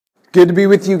Good to be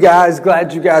with you guys.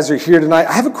 Glad you guys are here tonight.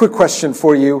 I have a quick question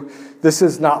for you. This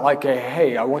is not like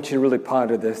hey, I want you to really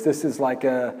ponder this. This is like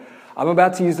I'm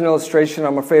about to use an illustration.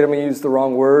 I'm afraid I'm going to use the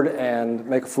wrong word and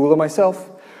make a fool of myself.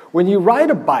 When you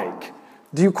ride a bike,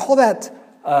 do you call that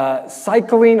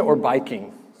cycling or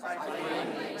biking?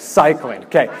 Cycling.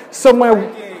 Okay. So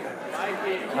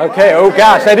Okay, oh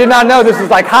gosh, I did not know this was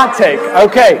like hot take.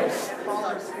 Okay,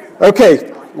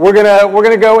 we're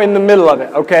gonna go in the middle of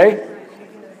it, okay?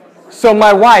 So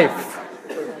my wife,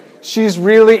 she's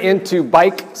really into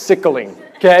bike-cycling,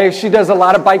 okay? She does a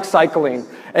lot of bike cycling.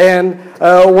 And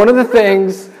one of the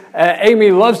things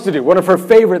Amy loves to do, one of her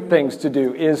favorite things to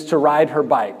do is to ride her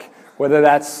bike. Whether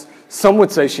that's, some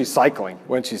would say she's cycling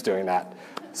when she's doing that.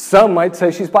 Some might say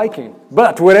she's biking.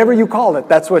 But whatever you call it,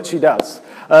 that's what she does.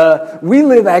 We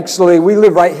live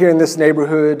right here in this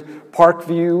neighborhood,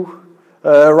 Parkview,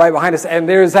 right behind us, and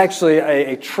there's actually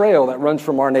a trail that runs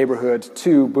from our neighborhood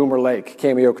to Boomer Lake,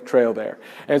 Kamioka Trail there.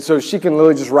 And so she can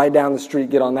literally just ride down the street,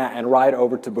 get on that, and ride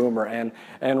over to Boomer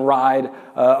and ride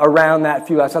around that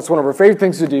few laps. That's one of her favorite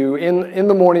things to do in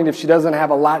the morning if she doesn't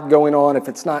have a lot going on, if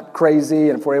it's not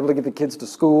crazy, and if we're able to get the kids to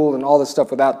school and all this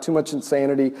stuff without too much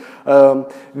insanity,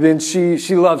 then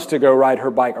she loves to go ride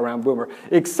her bike around Boomer,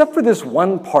 except for this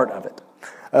one part of it.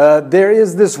 There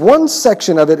is this one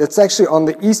section of it, it's actually on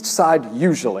the east side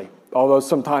usually, although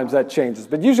sometimes that changes,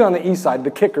 but usually on the east side,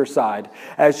 the kicker side,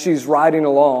 as she's riding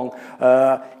along,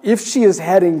 if she is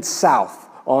heading south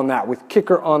on that, with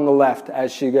kicker on the left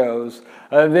as she goes,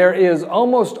 there is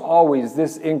almost always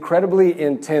this incredibly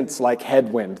intense like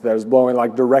headwind that is blowing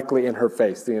like directly in her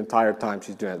face the entire time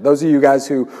she's doing it. Those of you guys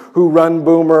who run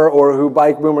Boomer or who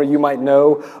bike Boomer, you might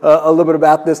know a little bit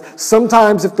about this.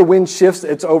 Sometimes if the wind shifts,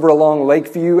 it's over along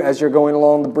Lakeview as you're going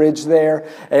along the bridge there,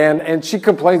 and she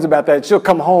complains about that. She'll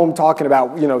come home talking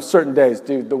about, certain days,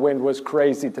 dude, the wind was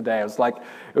crazy today.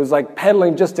 It was like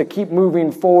pedaling just to keep moving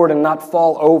forward and not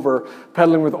fall over,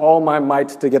 pedaling with all my might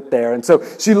to get there. And so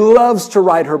she loves to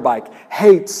ride her bike,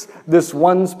 hates this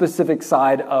one specific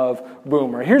side of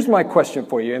Boomer. Here's my question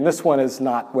for you, and this one is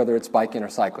not whether it's biking or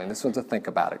cycling. This one's a think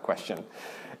about it question.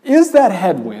 Is that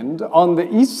headwind on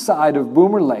the east side of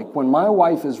Boomer Lake when my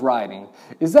wife is riding,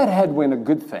 is that headwind a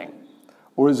good thing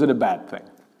or is it a bad thing?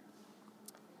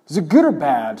 Is it good or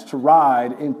bad to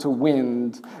ride into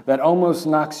wind that almost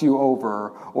knocks you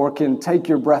over or can take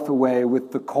your breath away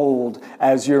with the cold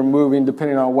as you're moving,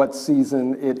 depending on what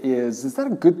season it is? Is that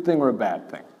a good thing or a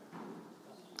bad thing?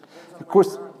 Of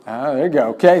course, there you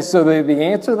go. Okay, so the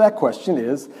answer to that question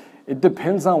is it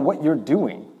depends on what you're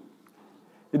doing.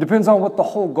 It depends on what the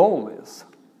whole goal is.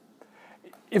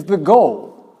 If the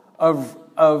goal of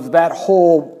that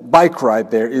whole bike ride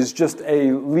there is just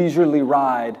a leisurely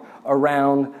ride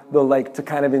around the lake to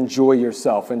kind of enjoy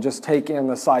yourself and just take in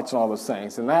the sights and all those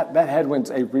things, and that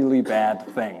headwind's a really bad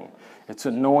thing. It's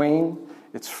annoying,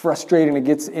 it's frustrating, it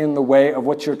gets in the way of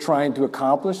what you're trying to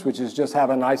accomplish, which is just have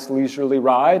a nice leisurely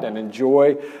ride and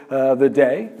enjoy the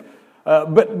day.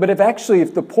 But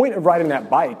if the point of riding that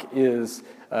bike is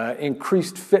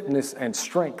increased fitness and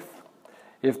strength,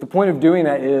 if the point of doing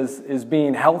that is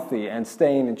being healthy and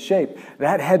staying in shape,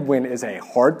 that headwind is a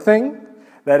hard thing.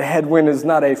 That headwind is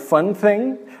not a fun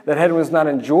thing. That headwind is not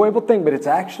an enjoyable thing, but it's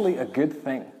actually a good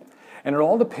thing. And it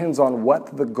all depends on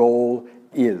what the goal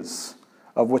is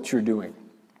of what you're doing.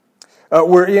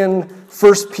 We're in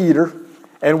 1 Peter,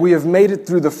 and we have made it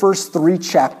through the first 3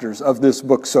 chapters of this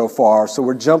book so far, so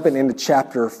we're jumping into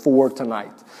chapter 4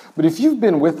 tonight. But if you've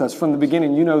been with us from the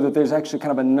beginning, you know that there's actually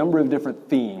kind of a number of different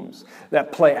themes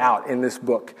that play out in this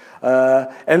book.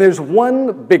 And there's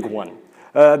one big one.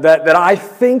 That I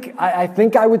think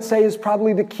I would say is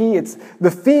probably the key.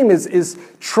 The theme is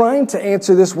trying to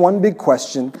answer this one big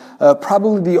question,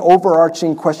 probably the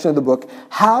overarching question of the book.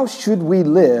 How should we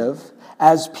live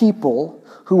as people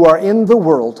who are in the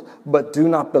world but do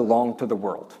not belong to the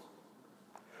world?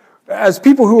 As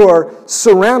people who are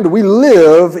surrounded, we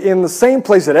live in the same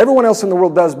place that everyone else in the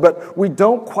world does, but we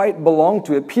don't quite belong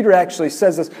to it. Peter actually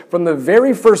says this from the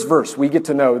very first verse. We get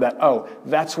to know that,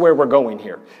 that's where we're going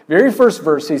here. Very first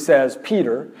verse, he says,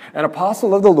 Peter, an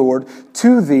apostle of the Lord,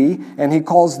 to thee, and he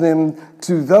calls them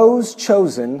to those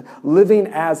chosen living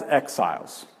as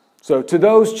exiles. So to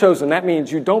those chosen, that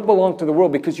means you don't belong to the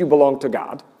world because you belong to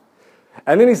God.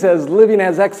 And then he says, living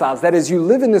as exiles. That is, you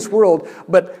live in this world,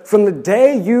 but from the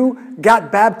day you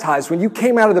got baptized, when you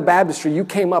came out of the baptistry, you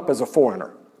came up as a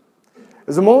foreigner.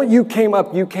 As the moment you came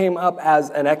up as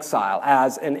an exile,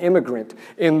 as an immigrant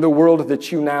in the world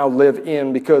that you now live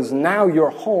in, because now your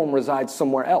home resides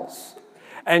somewhere else.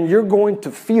 And you're going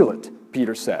to feel it,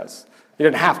 Peter says. He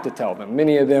didn't have to tell them.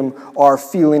 Many of them are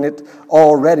feeling it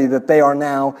already, that they are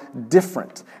now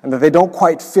different and that they don't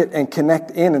quite fit and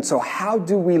connect in. And so how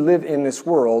do we live in this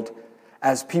world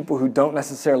as people who don't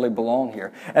necessarily belong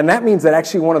here? And that means that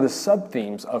actually one of the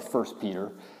sub-themes of 1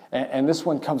 Peter, and this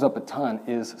one comes up a ton,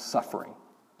 is suffering.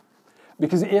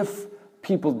 Because if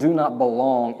people do not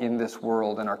belong in this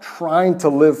world and are trying to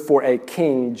live for a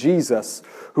king, Jesus,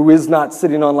 who is not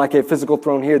sitting on like a physical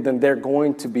throne here, then they're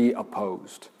going to be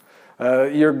opposed.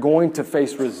 You're going to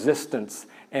face resistance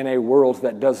in a world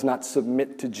that does not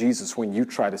submit to Jesus when you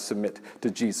try to submit to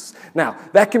Jesus. Now,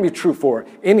 that can be true for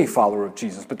any follower of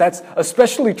Jesus, but that's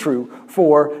especially true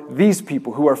for these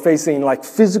people who are facing like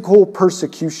physical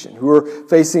persecution, who are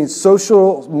facing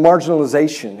social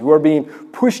marginalization, who are being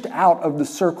pushed out of the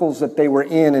circles that they were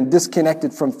in and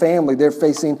disconnected from family. They're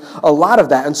facing a lot of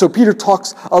that. And so Peter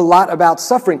talks a lot about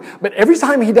suffering, but every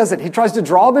time he does it, he tries to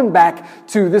draw them back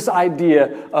to this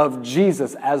idea of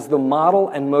Jesus as the model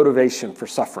and motivation for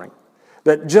suffering.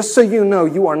 That just so you know,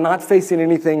 you are not facing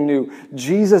anything new.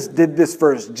 Jesus did this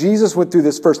first. Jesus went through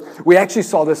this first. We actually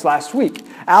saw this last week.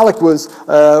 Alec was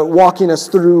walking us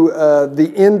through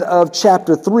the end of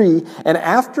chapter 3, and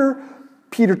after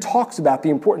Peter talks about the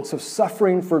importance of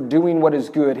suffering for doing what is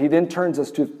good, he then turns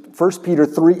us to 1 Peter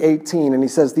 3:18, and he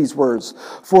says these words,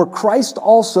 "For Christ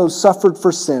also suffered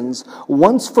for sins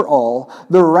once for all,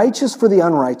 the righteous for the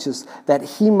unrighteous, that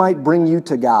he might bring you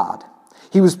to God.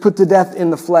 He was put to death in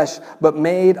the flesh, but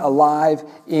made alive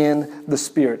in the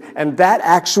spirit." And that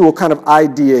actual kind of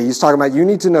idea, he's talking about, you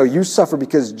need to know you suffer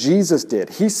because Jesus did.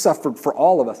 He suffered for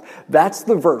all of us. That's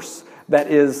the verse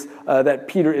that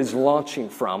Peter is launching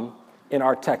from in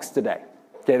our text today.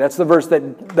 Okay, that's the verse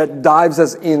that dives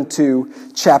us into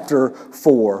chapter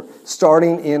 4,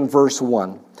 starting in verse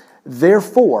 1.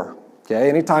 Therefore, okay,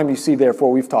 anytime you see therefore,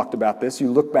 we've talked about this,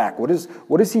 you look back. What is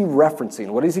he referencing?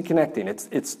 What is he connecting?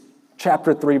 It's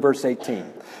chapter 3, verse 18.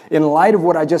 In light of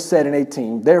what I just said in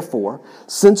 18, therefore,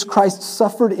 since Christ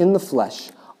suffered in the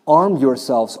flesh, arm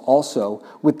yourselves also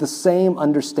with the same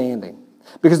understanding.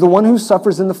 Because the one who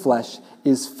suffers in the flesh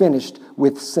is finished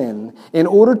with sin, in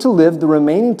order to live the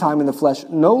remaining time in the flesh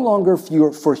no longer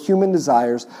for human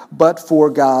desires, but for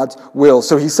God's will.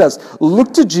 So he says,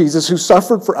 look to Jesus who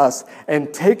suffered for us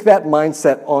and take that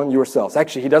mindset on yourselves.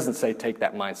 Actually, he doesn't say take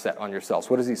that mindset on yourselves.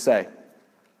 What does he say?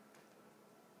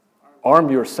 Arm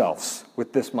yourselves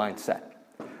with this mindset.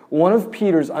 One of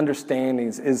Peter's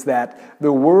understandings is that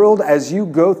the world, as you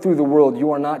go through the world,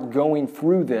 you are not going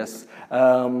through this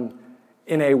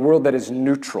in a world that is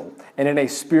neutral and in a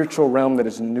spiritual realm that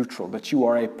is neutral, that you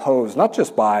are opposed, not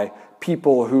just by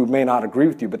people who may not agree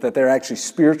with you, but that there are actually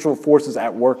spiritual forces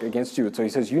at work against you. And so he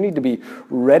says, you need to be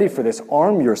ready for this.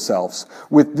 Arm yourselves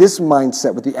with this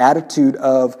mindset, with the attitude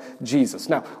of Jesus.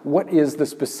 Now, what is the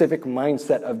specific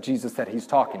mindset of Jesus that he's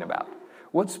talking about?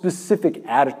 What specific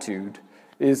attitude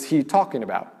is he talking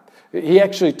about? He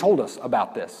actually told us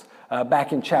about this.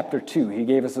 Back in chapter 2, he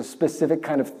gave us a specific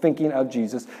kind of thinking of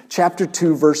Jesus. Chapter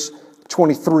 2, verse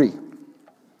 23.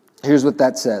 Here's what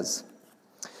that says.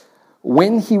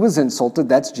 When he was insulted,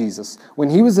 that's Jesus, when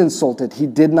he was insulted, he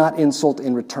did not insult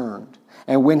in return.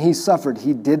 And when he suffered,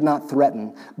 he did not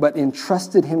threaten, but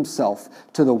entrusted himself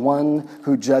to the one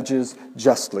who judges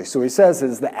justly. So he says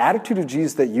is the attitude of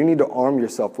Jesus that you need to arm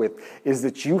yourself with is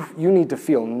that you need to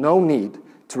feel no need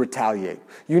to retaliate.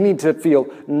 You need to feel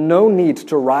no need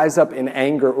to rise up in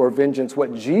anger or vengeance.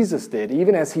 What Jesus did,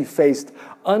 even as he faced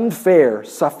unfair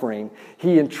suffering,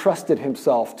 he entrusted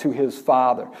himself to his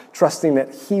Father, trusting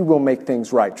that he will make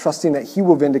things right, trusting that he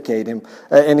will vindicate him.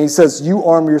 And he says, you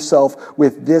arm yourself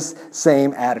with this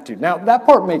same attitude. Now, that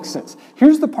part makes sense.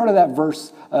 Here's the part of that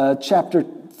verse, chapter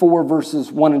 4,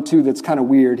 verses 1 and 2, that's kind of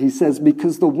weird. He says,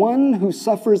 because the one who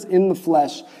suffers in the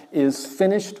flesh is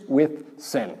finished with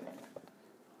sin.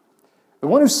 The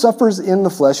one who suffers in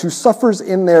the flesh, who suffers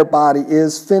in their body,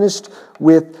 is finished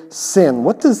with sin.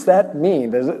 What does that mean?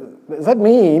 Does that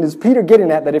mean, is Peter getting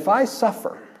at that if I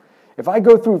suffer, if I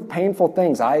go through painful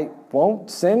things, I won't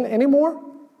sin anymore?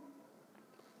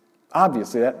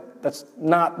 Obviously, that's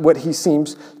not what he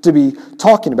seems to be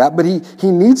talking about, but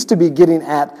he needs to be getting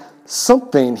at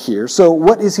something here. So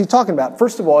what is he talking about?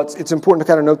 First of all, it's important to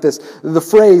kind of note this. The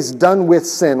phrase, done with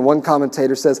sin, one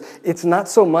commentator says, it's not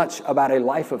so much about a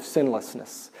life of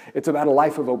sinlessness. It's about a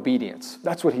life of obedience.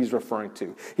 That's what he's referring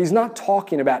to. He's not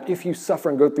talking about if you suffer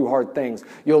and go through hard things,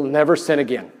 you'll never sin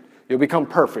again. You'll become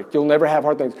perfect. You'll never have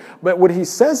hard things. But what he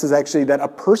says is actually that a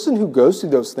person who goes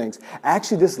through those things,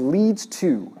 actually this leads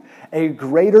to a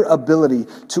greater ability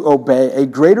to obey, a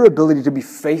greater ability to be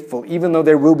faithful, even though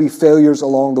there will be failures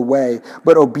along the way.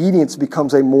 But obedience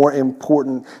becomes a more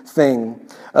important thing.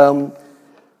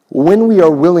 When we are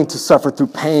willing to suffer through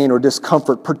pain or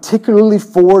discomfort, particularly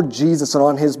for Jesus and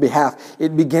on his behalf,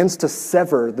 it begins to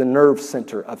sever the nerve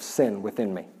center of sin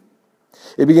within me.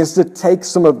 It begins to take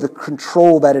some of the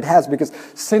control that it has, because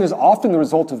sin is often the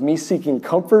result of me seeking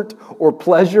comfort or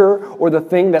pleasure or the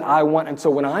thing that I want. And so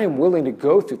when I am willing to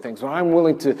go through things, when I'm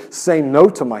willing to say no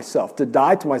to myself, to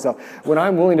die to myself, when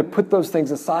I'm willing to put those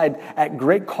things aside at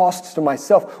great costs to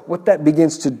myself, what that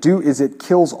begins to do is it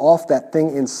kills off that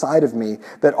thing inside of me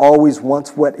that always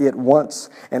wants what it wants.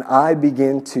 And I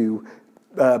begin to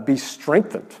be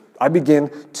strengthened. I begin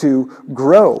to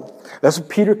grow. That's what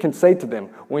Peter can say to them.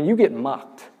 When you get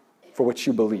mocked for what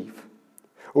you believe,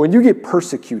 when you get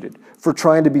persecuted for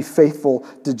trying to be faithful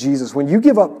to Jesus, when you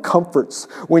give up comforts,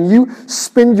 when you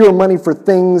spend your money for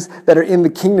things that are in the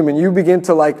kingdom and you begin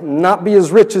to not be as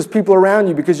rich as people around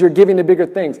you because you're giving to bigger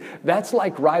things, that's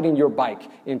like riding your bike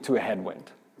into a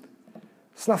headwind.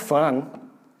 It's not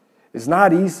fun. It's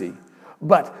not easy.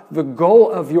 But the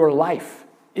goal of your life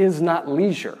is not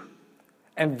leisure.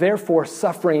 And therefore,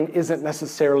 suffering isn't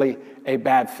necessarily a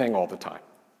bad thing all the time.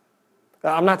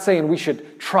 I'm not saying we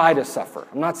should try to suffer.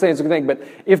 I'm not saying it's a good thing. But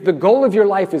if the goal of your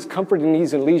life is comfort and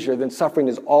ease and leisure, then suffering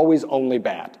is always only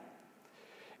bad.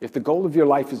 If the goal of your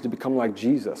life is to become like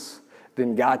Jesus,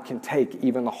 then God can take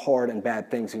even the hard and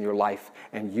bad things in your life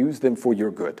and use them for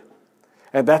your good.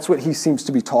 And that's what he seems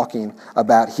to be talking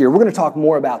about here. We're going to talk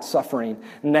more about suffering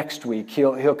next week.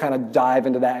 He'll kind of dive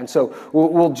into that. And so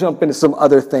we'll jump into some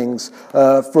other things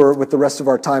with the rest of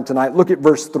our time tonight. Look at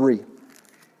verse 3.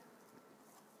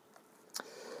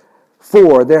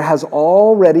 For there has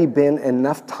already been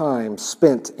enough time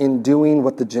spent in doing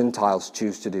what the Gentiles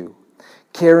choose to do,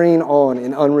 carrying on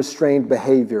in unrestrained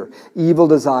behavior, evil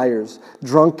desires,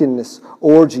 drunkenness,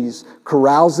 orgies,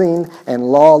 carousing, and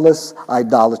lawless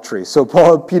idolatry. So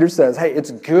Peter says, hey,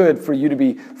 it's good for you to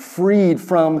be freed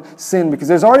from sin because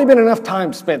there's already been enough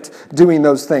time spent doing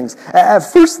those things. At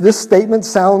first, this statement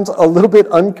sounds a little bit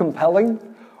uncompelling,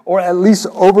 or at least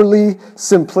overly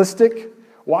simplistic.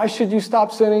 Why should you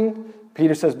stop sinning?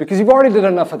 Peter says, because you've already done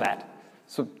enough of that.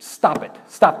 So stop it.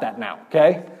 Stop that now,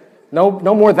 okay? No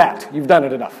more of that. You've done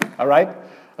it enough, all right?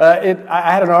 I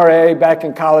had an RA back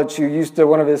in college who used to,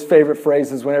 one of his favorite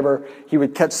phrases, whenever he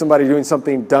would catch somebody doing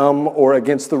something dumb or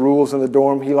against the rules in the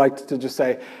dorm, he liked to just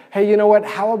say, hey, you know what?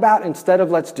 How about instead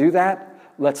of let's do that,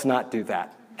 let's not do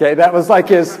that? Okay, that was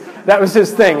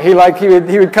his thing. He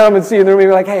would come and see in the room and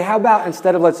be like, hey, how about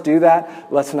instead of let's do that,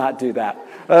 let's not do that?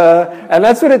 And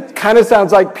that's what it kind of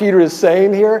sounds like Peter is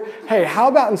saying here. Hey, how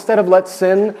about instead of let's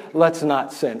sin, let's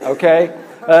not sin, okay?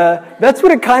 That's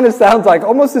what it kind of sounds like,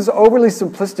 almost as overly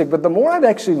simplistic. But the more I've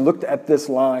actually looked at this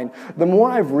line, the more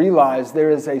I've realized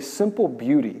there is a simple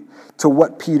beauty to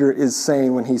what Peter is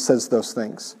saying when he says those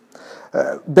things.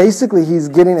 Basically, he's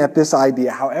getting at this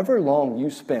idea, however long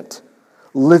you spent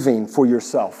living for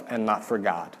yourself and not for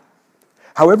God,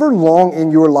 however long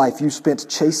in your life you spent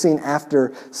chasing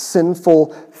after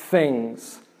sinful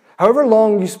things, however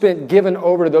long you spent given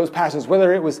over to those passions,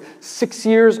 whether it was 6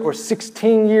 years or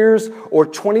 16 years or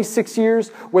 26 years,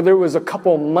 whether it was a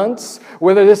couple months,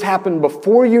 whether this happened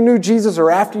before you knew Jesus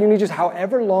or after you knew Jesus,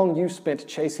 however long you spent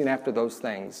chasing after those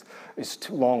things is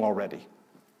too long already.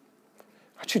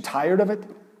 Aren't you tired of it?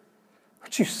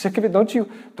 Aren't you sick of it? Don't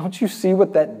you see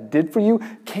what that did for you?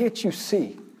 Can't you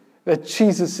see that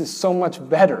Jesus is so much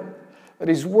better, that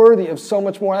he's worthy of so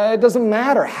much more? It doesn't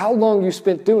matter how long you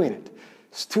spent doing it.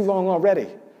 It's too long already,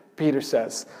 Peter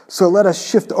says. So let us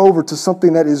shift over to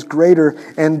something that is greater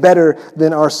and better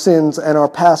than our sins and our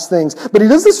past things. But he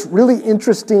does this really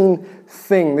interesting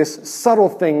thing, this subtle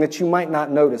thing that you might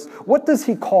not notice. What does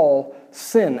he call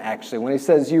sin, actually? When he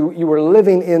says you were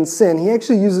living in sin, he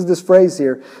actually uses this phrase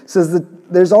here. It says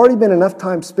that there's already been enough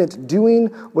time spent doing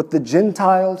what the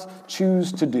Gentiles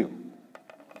choose to do.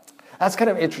 That's kind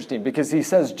of interesting because he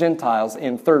says Gentiles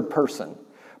in third person.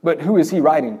 But who is he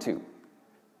writing to?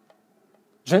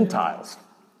 Gentiles.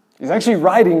 He's actually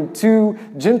writing to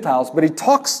Gentiles, but he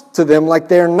talks to them like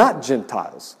they're not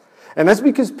Gentiles. And that's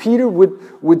because Peter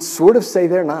would sort of say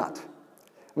they're not.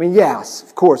 I mean, yes,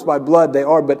 of course, by blood they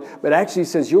are, but actually he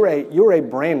says you're a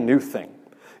brand new thing.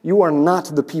 You are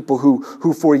not the people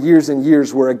who for years and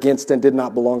years were against and did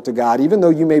not belong to God. Even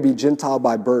though you may be Gentile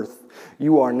by birth,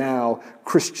 you are now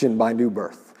Christian by new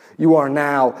birth. You are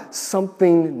now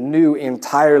something new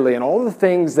entirely. And all the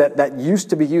things that used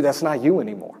to be you, that's not you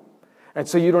anymore. And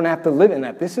so you don't have to live in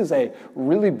that. This is a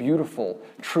really beautiful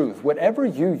truth. Whatever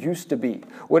you used to be,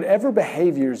 whatever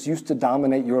behaviors used to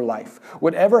dominate your life,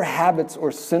 whatever habits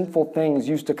or sinful things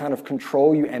used to kind of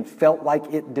control you and felt like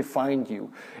it defined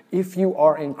you, if you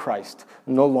are in Christ,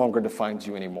 no longer defines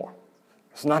you anymore.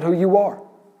 It's not who you are.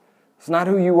 It's not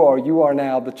who you are. You are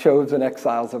now the chosen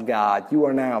exiles of God. You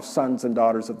are now sons and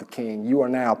daughters of the King. You are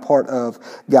now part of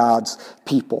God's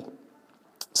people.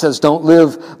 It says, don't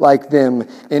live like them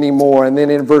anymore. And then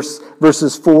in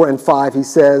verses 4 and 5, he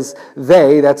says,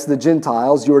 they, that's the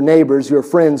Gentiles, your neighbors, your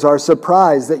friends, are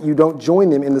surprised that you don't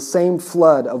join them in the same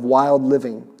flood of wild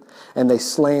living, and they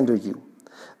slander you.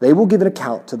 They will give an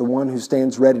account to the one who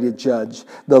stands ready to judge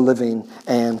the living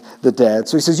and the dead.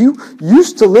 So he says, you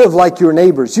used to live like your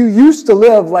neighbors. You used to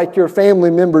live like your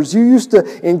family members. You used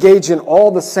to engage in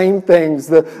all the same things,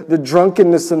 the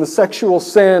drunkenness and the sexual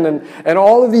sin and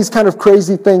all of these kind of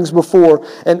crazy things before.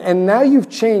 And now you've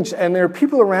changed, and there are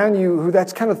people around you who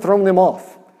that's kind of thrown them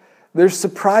off. They're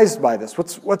surprised by this.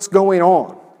 What's going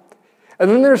on? And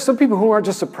then there are some people who aren't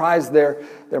just surprised, they're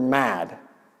mad.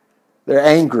 They're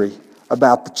angry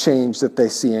about the change that they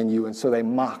see in you, and so they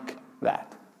mock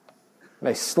that.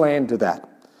 They slander that.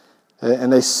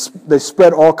 And they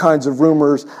spread all kinds of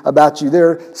rumors about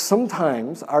you.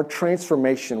 Sometimes our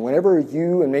transformation, whenever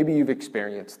you, and maybe you've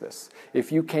experienced this,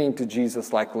 if you came to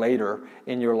Jesus like later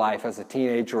in your life as a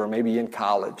teenager or maybe in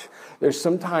college, there's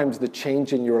sometimes the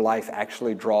change in your life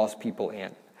actually draws people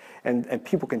in. And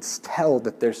people can tell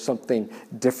that there's something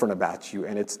different about you,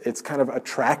 and it's kind of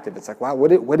attractive. It's like, wow,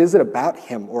 what is it about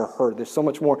him or her? There's so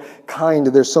much more kind,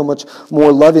 there's so much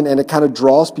more loving, and it kind of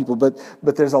draws people. But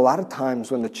there's a lot of times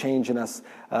when the change in us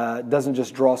doesn't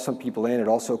just draw some people in, it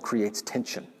also creates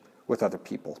tension with other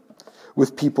people,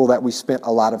 with people that we spent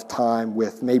a lot of time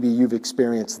with. Maybe you've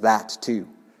experienced that too.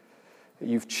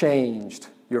 You've changed,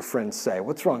 your friends say.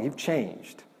 What's wrong? You've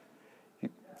changed. You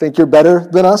think you're better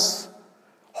than us?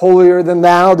 Holier than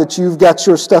thou, that you've got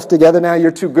your stuff together now,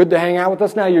 you're too good to hang out with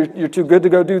us now, you're too good to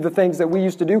go do the things that we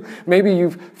used to do. Maybe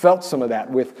you've felt some of that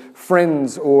with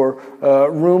friends or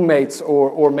roommates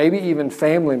or maybe even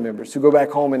family members who go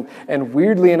back home and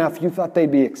weirdly enough, you thought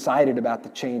they'd be excited about the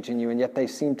change in you, and yet they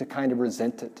seem to kind of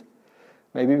resent it.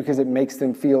 Maybe because it makes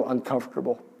them feel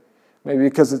uncomfortable. Maybe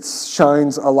because it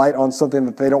shines a light on something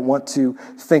that they don't want to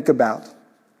think about.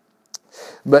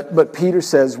 But Peter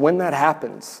says when that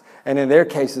happens, and in their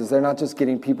cases, they're not just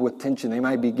getting people with tension. They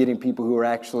might be getting people who are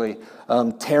actually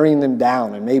tearing them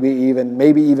down and maybe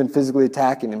even physically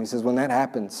attacking them. He says, when that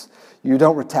happens, you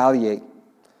don't retaliate.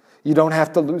 You don't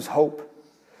have to lose hope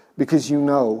because you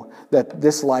know that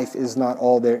this life is not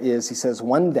all there is. He says,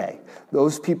 one day,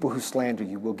 those people who slander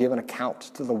you will give an account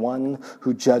to the one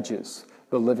who judges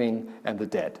the living and the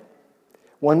dead.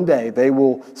 One day, they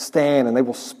will stand and they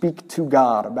will speak to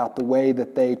God about the way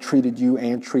that they treated you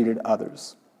and treated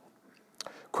others.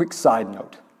 Quick side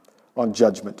note on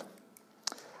judgment.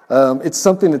 It's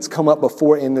something that's come up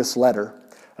before in this letter.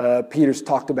 Peter's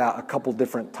talked about a couple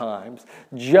different times.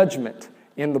 Judgment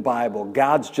in the Bible,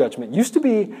 God's judgment, used to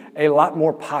be a lot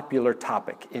more popular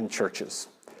topic in churches.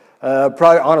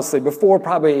 Probably, honestly, before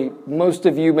probably most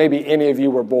of you, maybe any of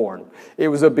you were born. It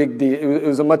was a big deal. It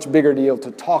was a much bigger deal to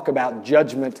talk about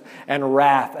judgment and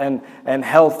wrath and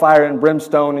hellfire and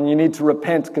brimstone, and you need to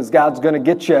repent because God's going to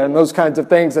get you and those kinds of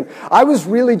things. And I was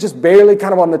really just barely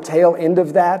kind of on the tail end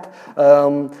of that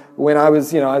when I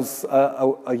was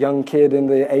a young kid in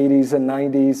the 80s and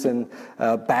 90s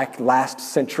and back last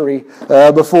century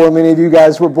before many of you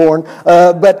guys were born.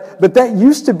 But that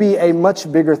used to be a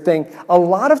much bigger thing. A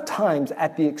lot of times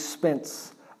at the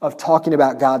expense of talking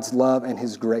about God's love and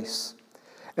His grace.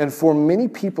 And for many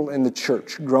people in the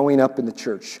church, growing up in the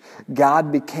church,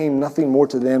 God became nothing more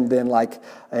to them than like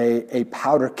a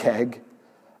powder keg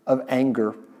of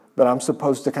anger that I'm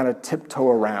supposed to kind of tiptoe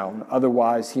around.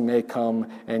 Otherwise, He may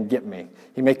come and get me.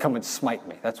 He may come and smite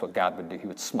me. That's what God would do. He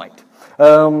would smite.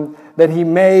 That He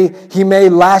may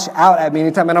lash out at me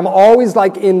anytime. And I'm always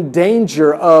like in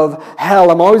danger of hell.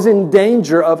 I'm always in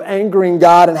danger of angering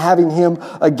God and having Him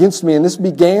against me. And this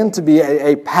began to be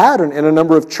a pattern in a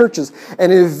number of churches.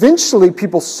 And eventually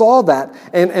people saw that.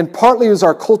 And partly it was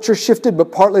our culture shifted,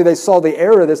 but partly they saw the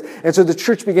error of this. And so the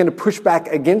church began to push back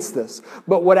against this.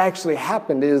 But what actually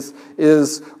happened is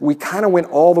we kind of went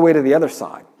all the way to the other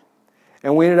side.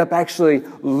 And we ended up actually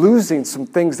losing some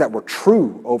things that were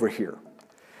true over here.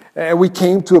 And we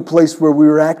came to a place where we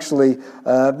were actually,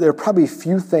 there are probably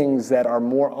few things that are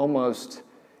more almost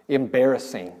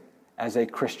embarrassing as a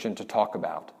Christian to talk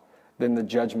about than the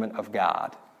judgment of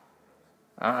God.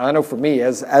 I know for me,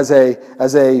 as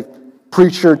a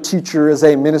preacher, teacher, as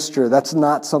a minister, that's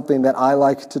not something that I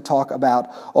like to talk about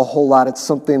a whole lot. It's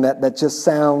something that just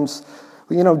sounds,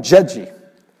 judgy.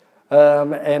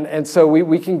 And so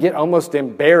we can get almost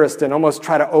embarrassed and almost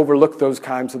try to overlook those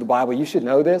kinds of the Bible. You should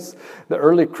know this. The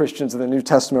early Christians and the New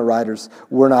Testament writers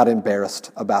were not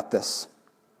embarrassed about this.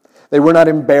 They were not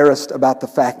embarrassed about the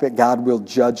fact that God will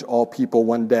judge all people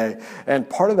one day. And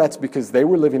part of that's because they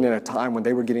were living in a time when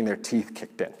they were getting their teeth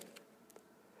kicked in.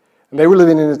 And they were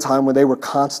living in a time when they were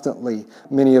constantly,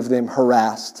 many of them,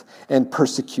 harassed and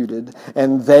persecuted.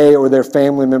 And they or their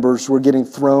family members were getting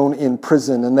thrown in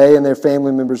prison. And they and their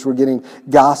family members were getting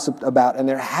gossiped about. And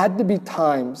there had to be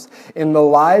times in the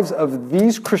lives of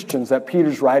these Christians that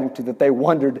Peter's writing to that they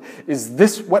wondered, is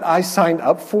this what I signed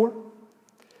up for?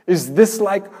 Is this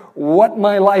like what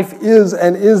my life is?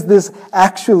 And is this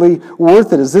actually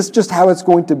worth it? Is this just how it's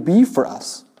going to be for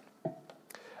us?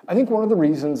 I think one of the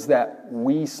reasons that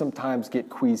we sometimes get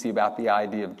queasy about the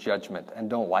idea of judgment and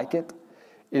don't like it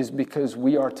is because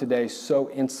we are today so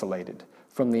insulated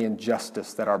from the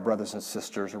injustice that our brothers and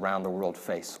sisters around the world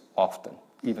face often,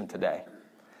 even today.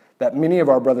 That many of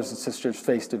our brothers and sisters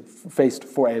faced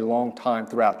for a long time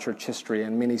throughout church history,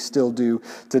 and many still do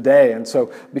today. And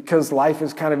so because life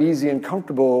is kind of easy and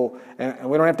comfortable, and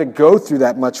we don't have to go through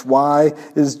that much, why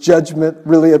is judgment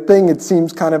really a thing? It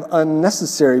seems kind of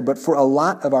unnecessary, but for a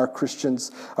lot of our Christian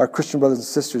brothers and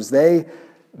sisters, they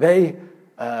live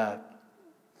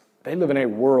in a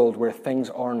world where things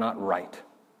are not right.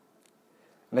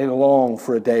 They long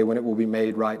for a day when it will be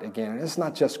made right again. And it's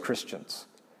not just Christians.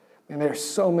 And there are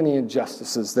so many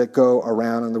injustices that go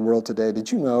around in the world today. Did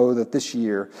you know that this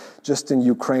year, just in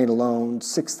Ukraine alone,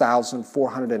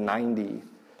 6,490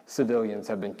 civilians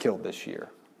have been killed this year?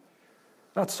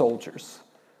 Not soldiers.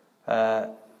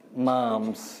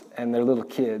 Moms and their little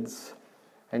kids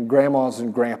and grandmas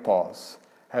and grandpas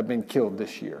have been killed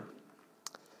this year.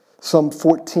 Some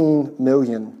 14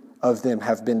 million of them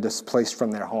have been displaced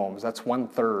from their homes. That's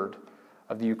 1/3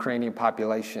 of the Ukrainian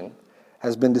population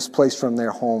has been displaced from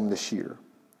their home this year.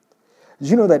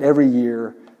 Did you know that every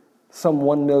year, some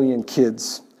 1 million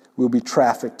kids will be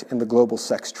trafficked in the global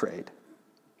sex trade?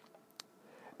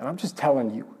 And I'm just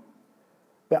telling you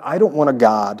that I don't want a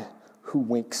God who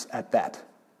winks at that.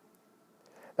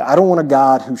 That I don't want a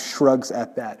God who shrugs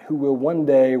at that, who will one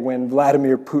day, when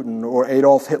Vladimir Putin or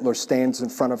Adolf Hitler stands in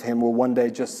front of him, will one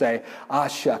day just say,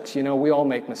 shucks, we all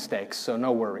make mistakes, so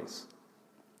no worries.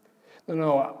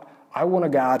 No, I want a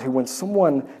God who, when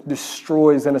someone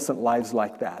destroys innocent lives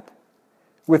like that,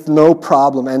 with no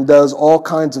problem and does all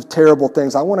kinds of terrible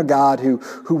things, I want a God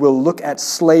who will look at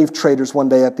slave traders one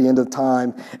day at the end of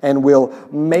time and will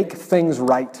make things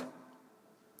right.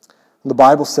 The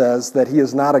Bible says that He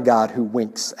is not a God who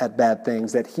winks at bad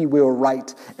things, that He will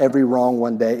right every wrong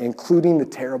one day, including the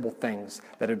terrible things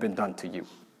that have been done to you.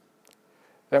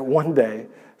 That one day,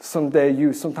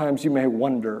 sometimes you may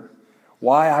wonder,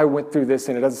 why I went through this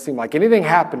and it doesn't seem like anything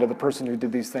happened to the person who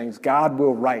did these things. God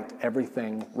will right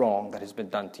everything wrong that has been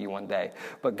done to you one day.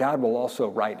 But God will also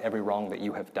right every wrong that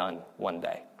you have done one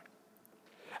day.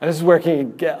 And this is where it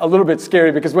can get a little bit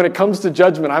scary, because when it comes to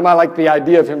judgment, I might like the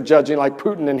idea of Him judging like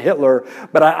Putin and Hitler,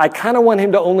 but I kind of want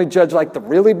Him to only judge like the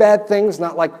really bad things,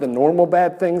 not like the normal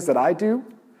bad things that I do.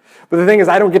 But the thing is,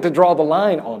 I don't get to draw the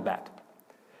line on that.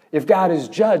 If God is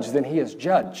judge, then He is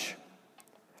judge.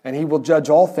 And He will judge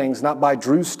all things, not by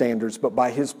Drew's standards, but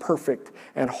by His perfect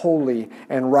and holy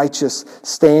and righteous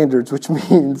standards, which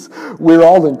means we're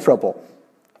all in trouble.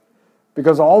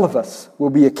 Because all of us will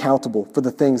be accountable for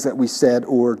the things that we said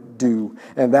or do.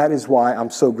 And that is why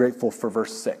I'm so grateful for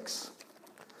verse 6,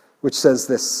 which says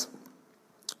this: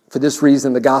 "For this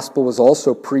reason the gospel was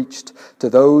also preached to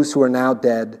those who are now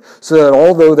dead, so that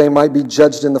although they might be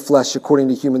judged in the flesh according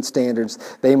to human standards,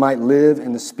 they might live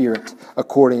in the spirit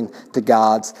according to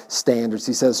God's standards."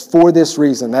 He says, for this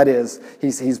reason, that is,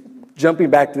 he's jumping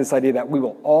back to this idea that we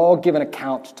will all give an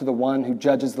account to the one who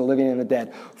judges the living and the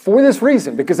dead. For this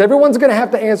reason, because everyone's going to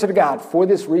have to answer to God, for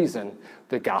this reason,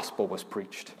 the gospel was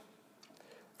preached.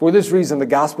 For this reason, the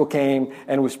gospel came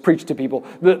and was preached to people.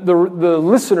 The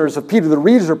listeners of Peter, the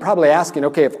readers, are probably asking,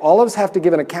 okay, if all of us have to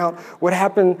give an account, what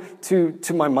happened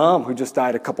to my mom who just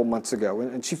died a couple months ago?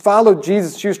 And she followed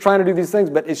Jesus. She was trying to do these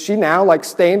things, but is she now like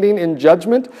standing in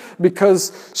judgment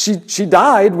because she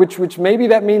died, which maybe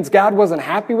that means God wasn't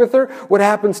happy with her? What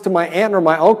happens to my aunt or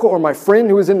my uncle or my friend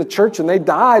who was in the church and they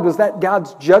died? Was that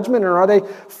God's judgment, or are they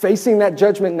facing that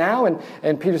judgment now?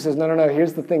 And Peter says, no,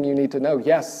 here's the thing you need to know.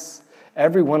 Yes,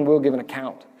 everyone will give an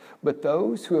account, but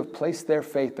those who have placed their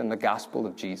faith in the gospel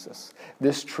of Jesus,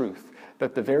 this truth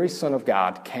that the very Son of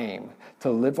God came to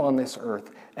live on this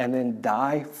earth and then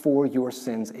die for your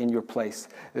sins in your place,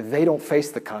 they don't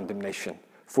face the condemnation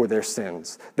for their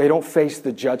sins. They don't face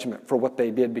the judgment for what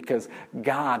they did, because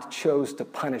God chose to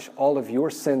punish all of your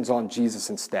sins on Jesus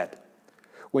instead,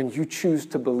 when you choose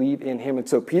to believe in Him. And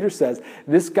so Peter says,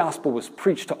 this gospel was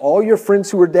preached to all your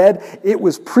friends who were dead. It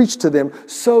was preached to them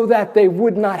so that they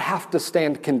would not have to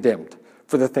stand condemned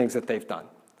for the things that they've done.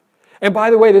 And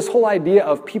by the way, this whole idea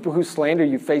of people who slander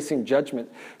you facing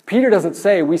judgment, Peter doesn't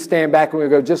say we stand back and we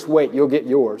go, just wait, you'll get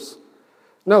yours.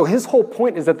 No, his whole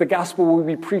point is that the gospel will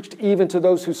be preached even to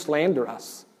those who slander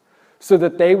us, so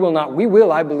that we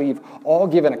will, I believe, all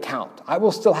give an account. I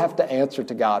will still have to answer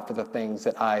to God for the things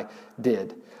that I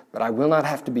did, but I will not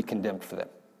have to be condemned for them.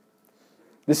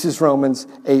 This is Romans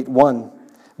 8:1.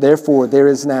 Therefore, there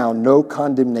is now no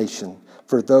condemnation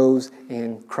for those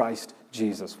in Christ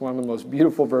Jesus. One of the most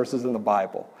beautiful verses in the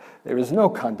Bible. There is no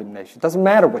condemnation. It doesn't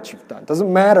matter what you've done. It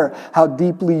doesn't matter how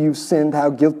deeply you've sinned, how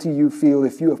guilty you feel.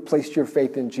 If you have placed your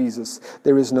faith in Jesus,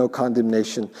 there is no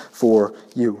condemnation for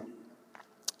you.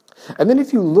 And then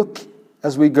if you look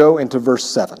as we go into verse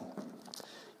 7,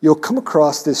 you'll come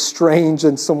across this strange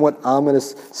and somewhat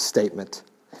ominous statement.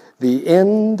 The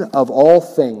end of all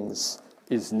things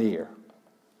is near.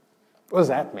 What does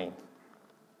that mean?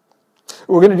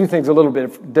 We're going to do things a little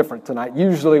bit different tonight.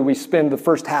 Usually we spend the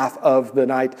first half of the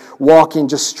night walking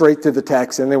just straight through the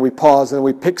text, and then we pause, and then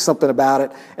we pick something about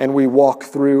it, and we walk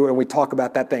through, and we talk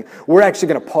about that thing. We're actually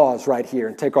going to pause right here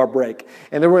and take our break,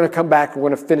 and then we're going to come back, and we're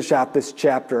going to finish out this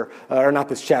chapter, or not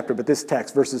this chapter, but this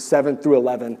text, verses 7 through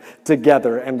 11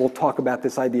 together, and we'll talk about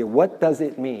this idea. What does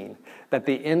it mean that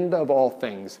the end of all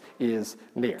things is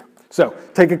near? So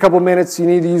take a couple minutes. You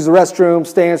need to use the restroom,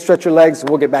 stand, stretch your legs, and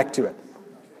we'll get back to it.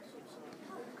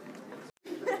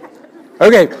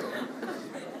 Okay,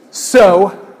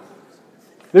 so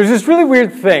there's this really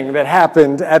weird thing that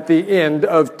happened at the end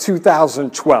of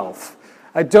 2012.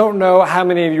 I don't know how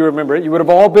many of you remember it. You would have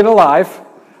all been alive,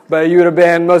 but you would have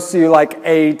been, most of you, like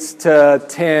 8 to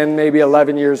 10, maybe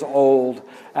 11 years old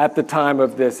at the time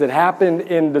of this. It happened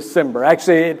in December.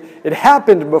 Actually, it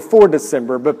happened before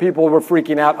December, but people were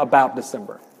freaking out about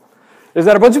December. Is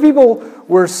that a bunch of people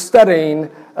were studying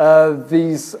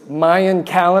these Mayan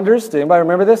calendars. Does anybody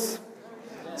remember this?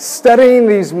 Studying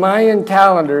these Mayan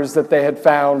calendars that they had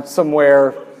found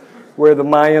somewhere where the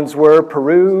Mayans were,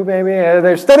 Peru maybe.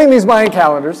 They're studying these Mayan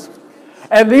calendars.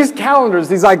 And these calendars,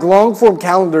 these like long-form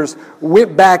calendars,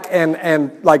 went back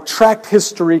and like tracked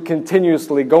history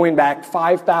continuously, going back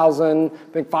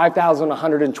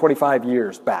 5,125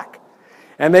 years back.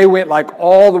 And they went like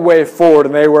all the way forward,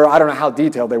 and they were, I don't know how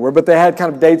detailed they were, but they had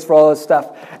kind of dates for all this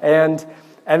stuff.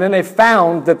 And then they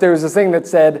found that there was this thing that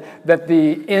said that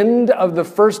the end of the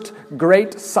first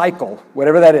great cycle,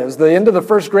 whatever that is, the end of the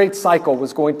first great cycle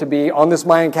was going to be on this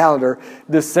Mayan calendar,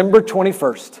 December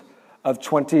 21st of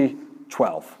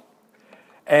 2012.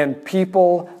 And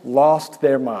people lost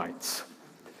their minds.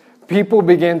 People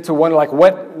began to wonder, like,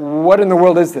 what in the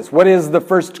world is this? What is the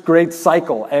first great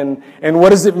cycle? And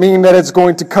what does it mean that it's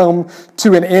going to come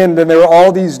to an end? And there were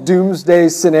all these doomsday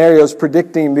scenarios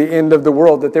predicting the end of the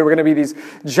world, that there were going to be these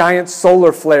giant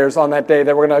solar flares on that day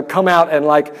that were going to come out and,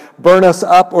 like, burn us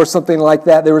up or something like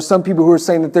that. There were some people who were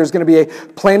saying that there's going to be a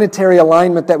planetary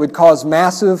alignment that would cause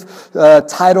massive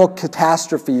tidal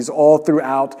catastrophes all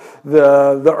throughout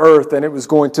the earth, and it was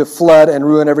going to flood and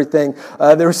ruin everything.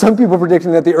 There were some people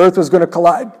predicting that the earth was going to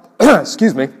collide,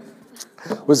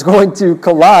 was going to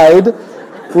collide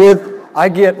with,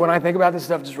 when I think about this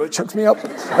stuff, it just really chokes me up,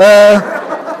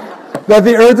 that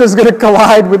the earth is going to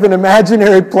collide with an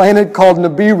imaginary planet called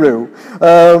Nibiru.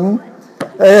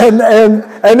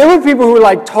 And there were people who were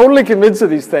like totally convinced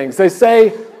of these things. They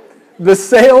say the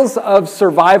sales of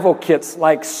survival kits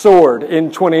like soared in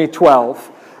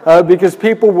 2012. Because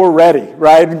people were ready,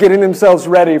 right? Getting themselves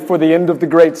ready for the end of the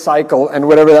great cycle and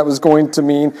whatever that was going to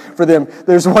mean for them.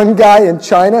 There's one guy in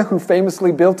China who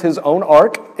famously built his own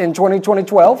ark in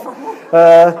 2012,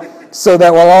 so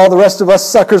that while all the rest of us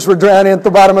suckers were drowning at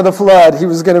the bottom of the flood, he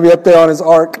was going to be up there on his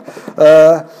ark.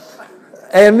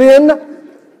 And then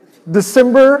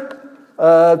December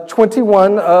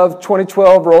 21 of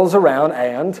 2012 rolls around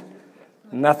and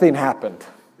nothing happened.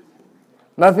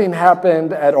 Nothing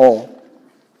happened at all.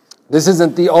 This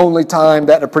isn't the only time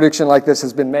that a prediction like this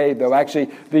has been made, though. Actually,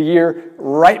 the year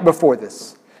right before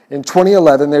this, in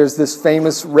 2011, there's this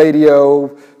famous radio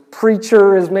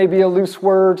preacher, is maybe a loose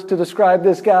word to describe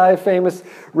this guy, famous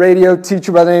radio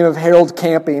teacher by the name of Harold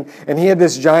Camping, and he had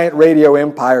this giant radio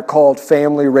empire called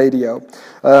Family Radio.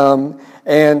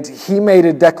 And he made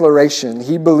a declaration.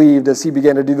 He believed, as he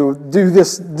began to do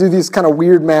this kind of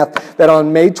weird math, that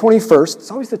on May 21st,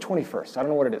 it's always the 21st, I don't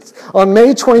know what it is. On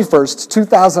May 21st,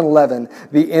 2011,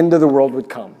 the end of the world would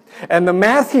come. And the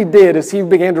math he did is he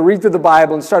began to read through the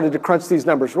Bible and started to crunch these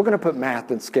numbers. We're going to put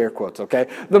math in scare quotes, okay?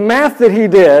 The math that he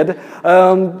did,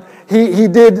 he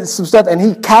did some stuff, and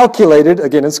he calculated,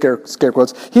 again in scare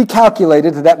quotes, he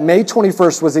calculated that May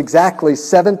 21st was exactly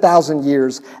 7,000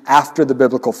 years after the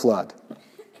biblical flood.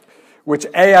 which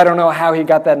A, I don't know how he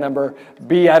got that number.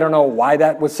 B, I don't know why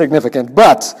that was significant,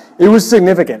 but it was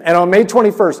significant. And on May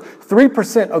 21st,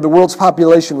 3% of the world's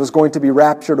population was going to be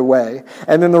raptured away.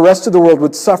 And then the rest of the world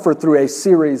would suffer through a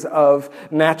series of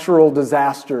natural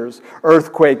disasters,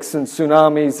 earthquakes and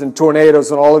tsunamis and tornadoes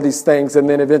and all of these things. And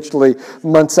then eventually,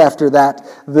 months after that,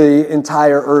 the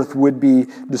entire earth would be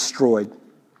destroyed.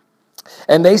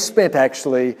 And they spent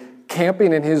actually,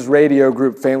 Camping in his radio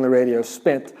group, Family Radio,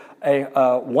 spent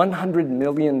 $100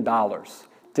 million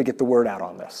to get the word out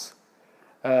on this.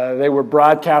 They were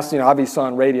broadcasting, obviously,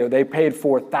 on radio. They paid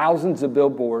for thousands of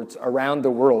billboards around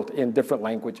the world in different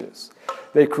languages.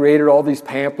 They created all these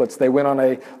pamphlets. They went on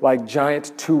a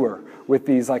giant tour with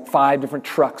these 5 different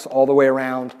trucks all the way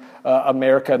around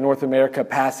America, North America,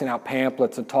 passing out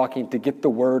pamphlets and talking to get the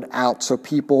word out so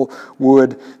people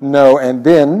would know. And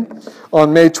then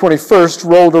on May 21st,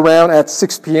 rolled around at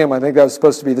 6 p.m., I think that was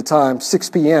supposed to be the time, 6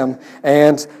 p.m.,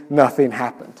 and nothing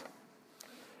happened.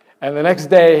 And the next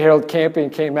day, Harold Camping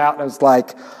came out and was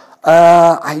like,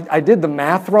 I did the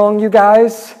math wrong, you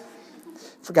guys.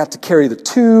 Forgot to carry the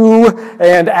 2.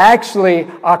 And actually,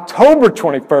 October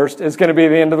 21st is going to be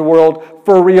the end of the world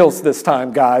for reals this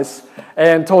time, guys.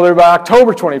 And told everybody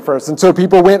October 21st. And so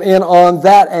people went in on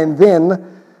that, and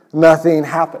then nothing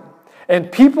happened. And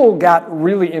people got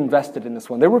really invested in this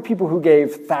one. There were people who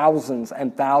gave thousands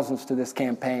and thousands to this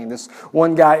campaign. This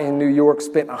one guy in New York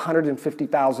spent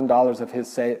 $150,000 of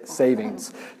his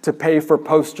savings to pay for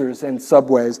posters in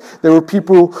subways. There were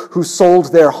people who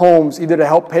sold their homes either to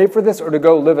help pay for this or to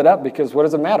go live it up, because what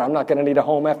does it matter? I'm not going to need a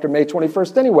home after May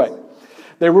 21st anyway.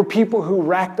 There were people who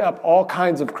racked up all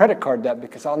kinds of credit card debt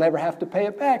because I'll never have to pay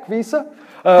it back, Visa.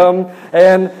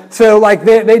 And so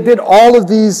they did all of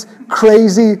these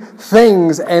crazy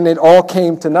things, and it all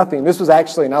came to nothing. This was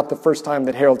actually not the first time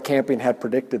that Harold Camping had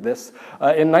predicted this.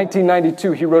 In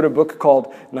 1992, he wrote a book called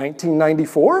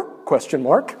 1994? ?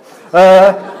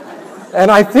 And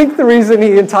I think the reason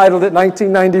he entitled it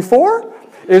 1994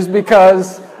 is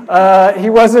because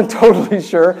he wasn't totally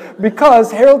sure,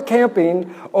 because Harold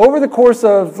Camping, over the course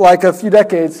of a few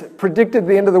decades, predicted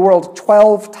the end of the world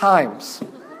 12 times.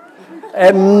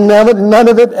 And none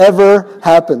of it ever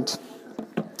happened.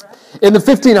 In the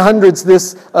 1500s,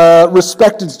 this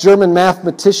respected German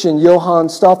mathematician, Johann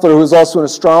Stauffer, who was also an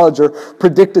astrologer,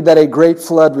 predicted that a great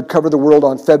flood would cover the world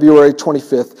on February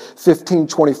 25th,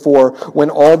 1524, when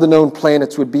all the known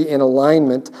planets would be in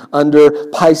alignment under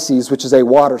Pisces, which is a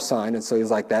water sign. And so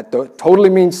he's like, that totally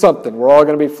means something. We're all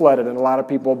going to be flooded. And a lot of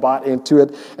people bought into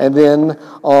it. And then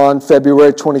on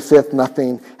February 25th,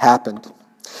 nothing happened.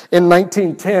 In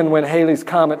 1910, when Halley's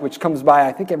Comet, which comes by,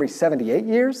 I think, every 78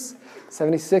 years,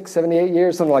 76, 78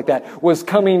 years, something like that, was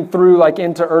coming through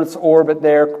into Earth's orbit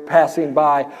there, passing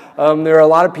by. There are a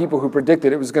lot of people who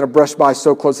predicted it was going to brush by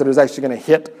so close that it was actually going to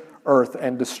hit Earth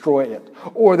and destroy it.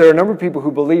 Or there are a number of people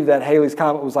who believe that Halley's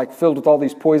Comet was filled with all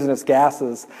these poisonous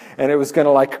gases, and it was going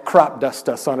to crop dust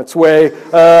us on its way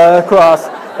across,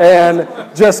 and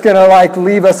just going to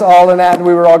leave us all in that, and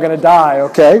we were all going to die,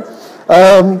 okay?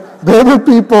 There were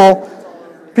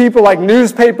people like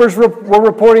newspapers were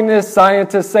reporting this.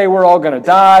 Scientists say we're all going to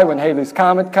die when Halley's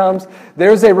Comet comes.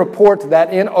 There's a report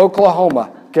that in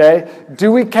Oklahoma, okay,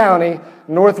 Dewey County,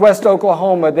 northwest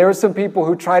Oklahoma, there were some people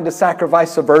who tried to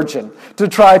sacrifice a virgin to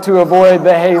try to avoid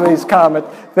the Halley's Comet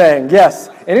thing. Yes.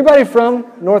 Anybody from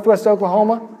northwest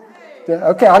Oklahoma?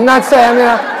 Okay, I'm not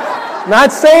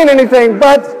saying anything,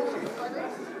 but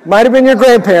might have been your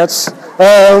grandparents.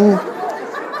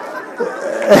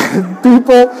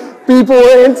 People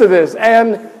were into this.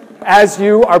 And as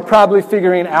you are probably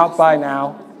figuring out by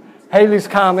now, Halley's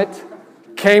Comet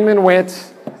came and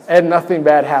went, and nothing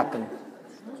bad happened.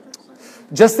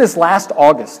 Just this last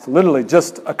August, literally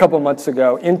just a couple months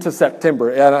ago, into September,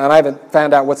 and I haven't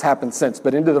found out what's happened since,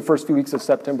 but into the first few weeks of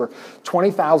September,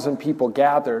 20,000 people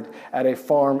gathered at a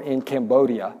farm in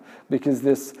Cambodia because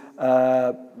this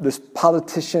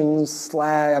politician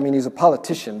he's a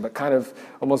politician, but kind of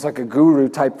almost like a guru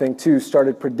type thing too,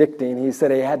 started predicting. He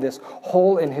said he had this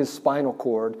hole in his spinal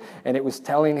cord, and it was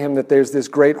telling him that there's this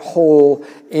great hole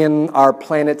in our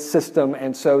planet's system,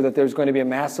 and so that there's going to be a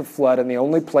massive flood, and the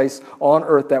only place on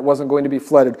Earth that wasn't going to be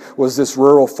flooded was this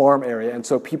rural farm area. And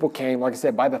so people came, like I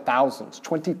said, by the thousands,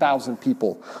 20,000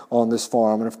 people on this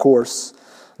farm, and of course,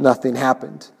 nothing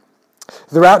happened.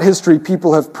 Throughout history,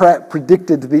 people have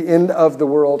predicted the end of the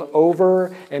world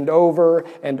over and over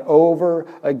and over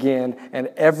again, and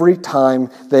every time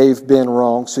they've been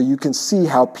wrong. So you can see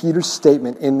how Peter's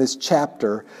statement in this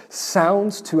chapter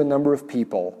sounds to a number of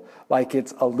people like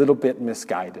it's a little bit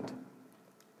misguided.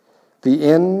 The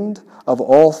end of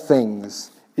all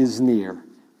things is near,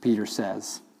 Peter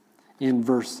says. in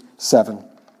verse 7.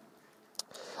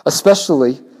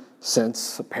 Especially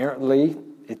since apparently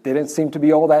it didn't seem to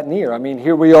be all that near. I mean,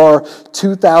 here we are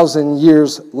 2,000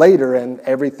 years later and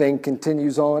everything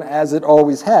continues on as it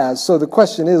always has. So the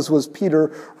question is, was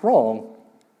Peter wrong?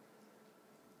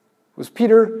 Was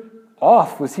Peter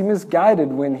off? Was he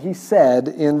misguided when he said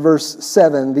in verse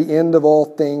 7, the end of all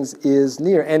things is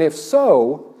near? And if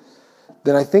so,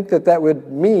 then I think that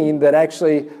would mean that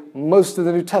actually most of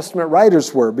the New Testament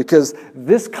writers were, because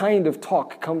this kind of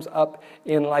talk comes up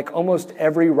in like almost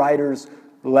every writer's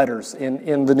letters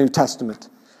in the New Testament.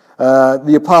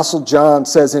 The Apostle John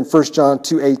says in 1 John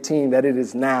 2:18 that it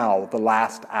is now the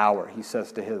last hour. He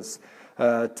says to his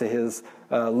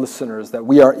listeners that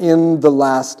we are in the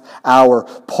last hour.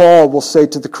 Paul will say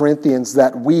to the Corinthians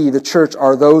that we, the church,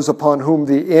 are those upon whom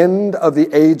the end of the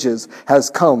ages has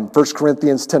come. 1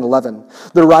 Corinthians 10:11.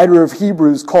 The writer of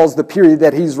Hebrews calls the period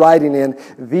that he's writing in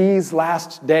these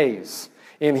last days.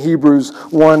 In Hebrews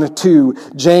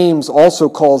 1:2, James also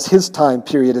calls his time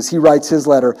period, as he writes his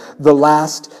letter, the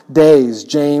last days.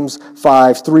 James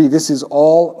 5:3. This is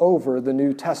all over the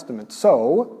New Testament.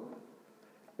 So,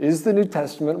 is the New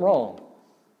Testament wrong?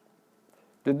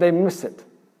 Did they miss it?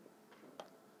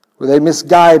 Were they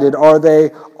misguided? Are they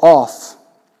off?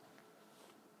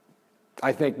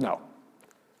 I think no.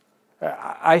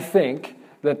 I think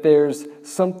that there's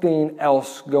something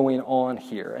else going on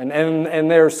here. And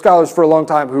there are scholars for a long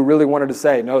time who really wanted to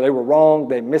say, no, they were wrong,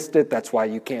 they missed it, that's why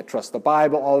you can't trust the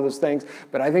Bible, all of those things.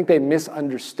 But I think they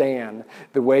misunderstand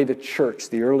the way the church,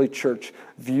 the early church,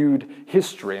 viewed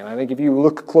history. And I think if you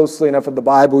look closely enough at the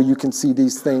Bible, you can see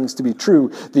these things to be true.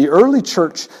 The early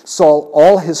church saw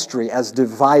all history as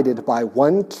divided by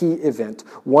one key event,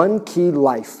 one key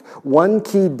life, one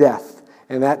key death,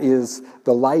 and that is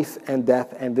the life and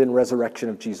death and then resurrection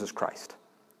of Jesus Christ.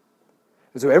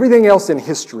 And so everything else in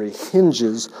history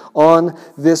hinges on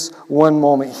this one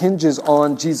moment, hinges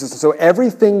on Jesus. And so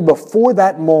everything before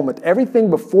that moment, everything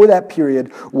before that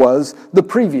period was the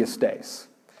previous days.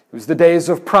 It was the days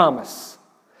of promise.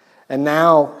 And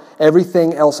now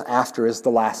everything else after is the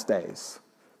last days.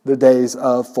 The days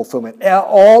of fulfillment.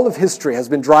 All of history has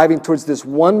been driving towards this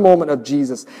one moment of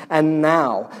Jesus, and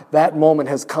now that moment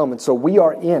has come. And so we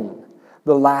are in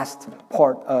the last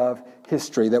part of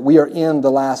history, that we are in the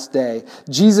last day.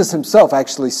 Jesus himself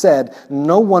actually said,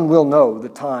 no one will know the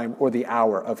time or the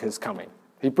hour of his coming.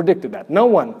 He predicted that. No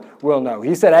one will know.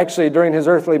 He said actually during his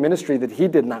earthly ministry that he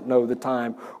did not know the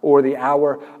time or the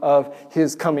hour of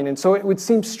his coming. And so it would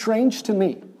seem strange to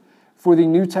me for the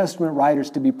New Testament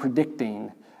writers to be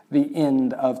predicting the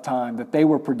end of time, that they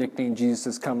were predicting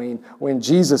Jesus' coming when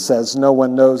Jesus says no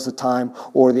one knows the time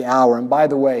or the hour. And by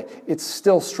the way, it's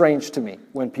still strange to me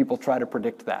when people try to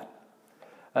predict that.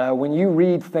 When you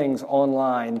read things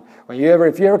online,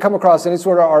 if you ever come across any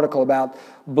sort of article about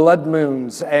blood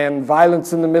moons and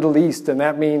violence in the Middle East, and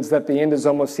that means that the end is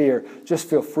almost here, just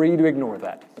feel free to ignore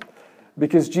that.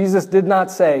 Because Jesus did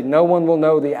not say, no one will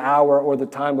know the hour or the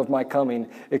time of my coming,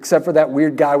 except for that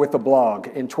weird guy with the blog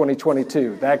in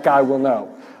 2022. That guy will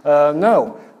know.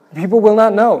 No, people will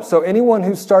not know. So anyone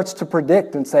who starts to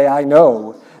predict and say, I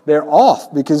know, they're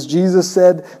off, because Jesus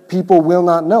said people will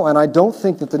not know. And I don't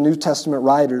think that the New Testament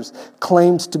writers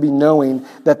claimed to be knowing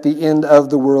that the end of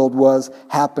the world was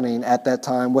happening at that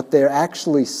time. What they're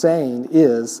actually saying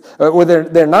is, or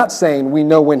they're not saying we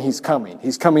know when he's coming.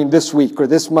 He's coming this week or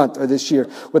this month or this year.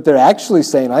 What they're actually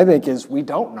saying, I think, is we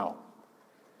don't know.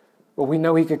 But we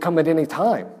know he could come at any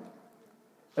time.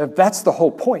 That's the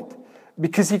whole point.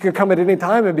 Because he could come at any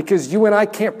time, and because you and I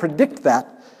can't predict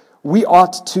that, we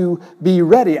ought to be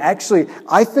ready. Actually,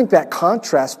 I think that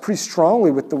contrasts pretty strongly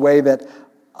with the way that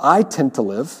I tend to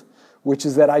live, which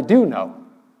is that I do know.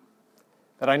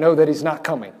 That I know that he's not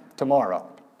coming tomorrow.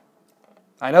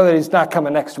 I know that he's not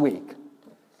coming next week.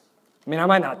 I mean, I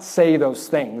might not say those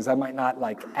things. I might not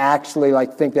actually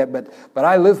think that, but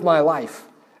I live my life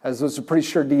as though it's a pretty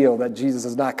sure deal that Jesus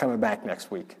is not coming back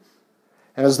next week.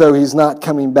 And as though he's not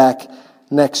coming back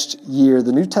next year.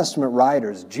 The New Testament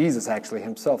writers, Jesus actually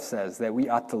himself says that we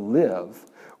ought to live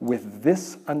with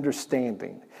this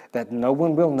understanding that no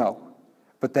one will know,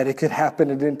 but that it could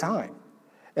happen at any time.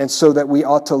 And so that we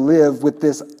ought to live with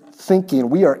this thinking.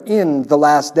 We are in the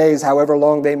last days, however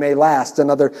long they may last,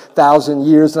 another 1,000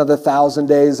 years, another 1,000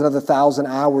 days, another 1,000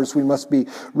 hours. We must be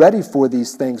ready for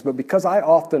these things. But because I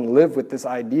often live with this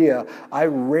idea, I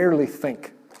rarely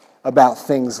think about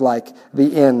things like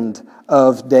the end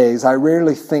of days. I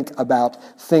rarely think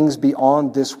about things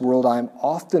beyond this world. I'm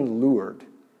often lured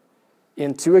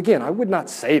into, again, I would not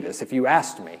say this if you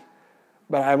asked me,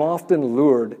 but I'm often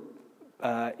lured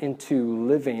into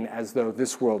living as though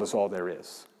this world is all there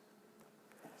is.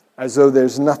 as though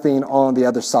there's nothing on the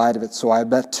other side of it. So I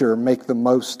better make the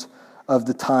most of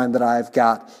the time that I've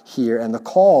got here. And the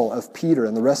call of Peter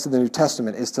and the rest of the New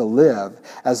Testament is to live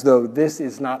as though this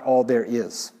is not all there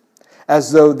is,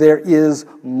 as though there is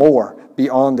more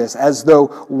beyond this, as though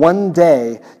one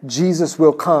day Jesus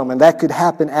will come, and that could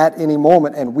happen at any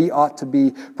moment, and we ought to be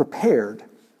prepared.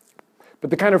 But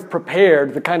the kind of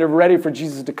prepared, the kind of ready for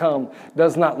Jesus to come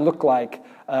does not look like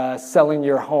selling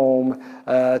your home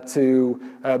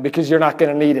because you're not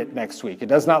going to need it next week. It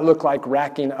does not look like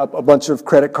racking up a bunch of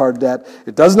credit card debt.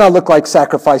 It does not look like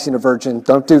sacrificing a virgin.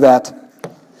 Don't do that.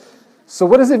 So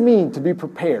what does it mean to be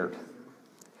prepared?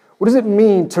 What does it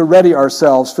mean to ready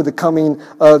ourselves for the coming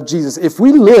of Jesus? If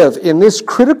we live in this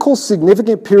critical,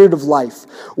 significant period of life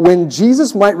when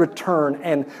Jesus might return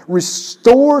and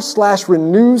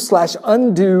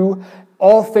restore/renew/undo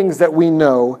all things that we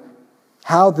know,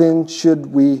 how then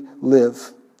should we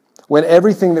live? When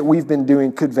everything that we've been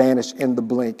doing could vanish in the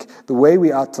blink. The way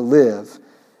we ought to live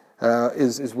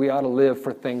is we ought to live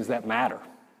for things that matter.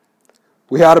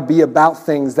 We ought to be about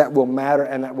things that will matter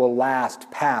and that will last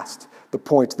past the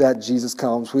point that Jesus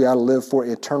comes. We ought to live for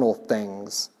eternal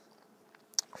things.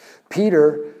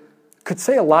 Peter could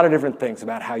say a lot of different things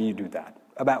about how you do that,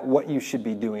 about what you should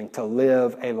be doing to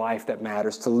live a life that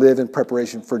matters, to live in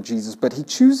preparation for Jesus. But he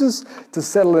chooses to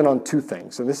settle in on two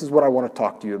things. And this is what I want to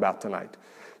talk to you about tonight.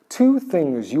 Two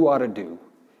things you ought to do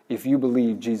if you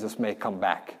believe Jesus may come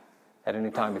back at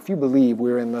any time. If you believe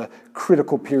we're in the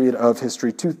critical period of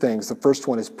history, two things. The first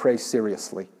one is pray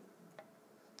seriously.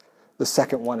 The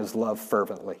second one is love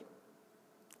fervently.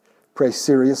 Pray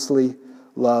seriously,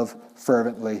 love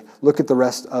fervently. Look at the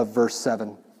rest of verse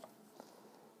 7.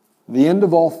 The end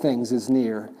of all things is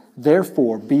near.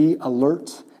 Therefore, be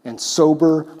alert and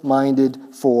sober-minded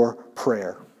for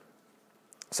prayer.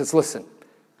 It says, listen,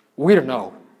 we don't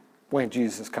know when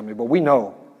Jesus is coming, but we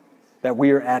know that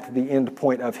we are at the end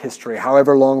point of history,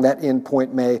 however long that end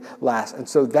point may last. And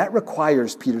so that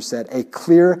requires, Peter said, a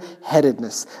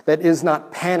clear-headedness that is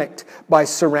not panicked by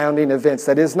surrounding events,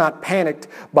 that is not panicked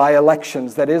by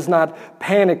elections, that is not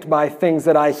panicked by things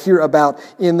that I hear about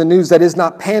in the news, that is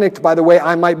not panicked by the way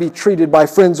I might be treated by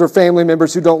friends or family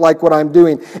members who don't like what I'm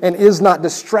doing, and is not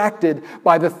distracted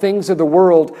by the things of the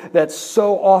world that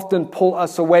so often pull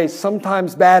us away,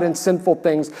 sometimes bad and sinful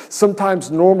things,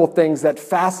 sometimes normal things that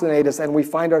fascinate us, and we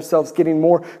find ourselves getting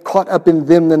more caught up in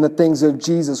them than the things of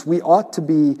Jesus. We ought to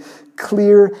be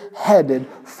clear-headed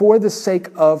for the sake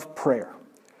of prayer,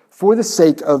 for the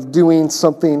sake of doing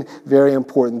something very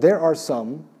important. There are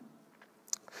some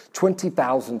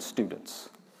 20,000 students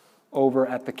over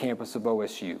at the campus of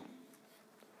OSU.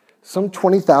 Some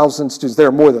 20,000 students. There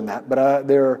are more than that, but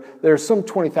there are some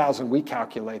 20,000 we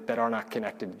calculate that are not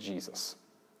connected to Jesus.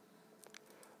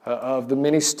 Of the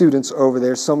many students over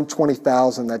there, some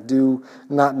 20,000 that do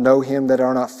not know him, that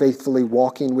are not faithfully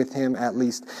walking with him at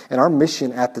least. And our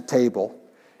mission at the table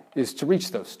is to reach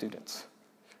those students.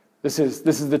 This is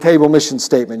the table mission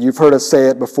statement. You've heard us say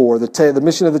it before. The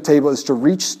mission of the table is to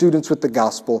reach students with the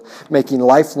gospel, making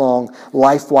lifelong,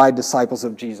 life-wide disciples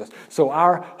of Jesus. So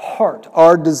our heart,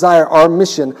 our desire, our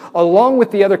mission, along with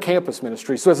the other campus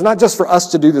ministries, so it's not just for us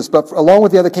to do this, but along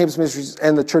with the other campus ministries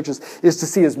and the churches, is to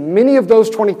see as many of those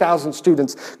 20,000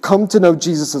 students come to know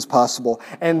Jesus as possible,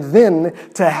 and then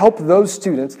to help those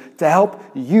students, to help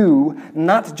you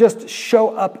not just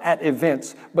show up at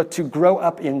events, but to grow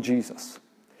up in Jesus.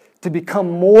 To become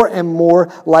more and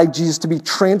more like Jesus, to be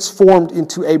transformed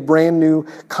into a brand new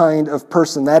kind of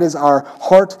person. That is our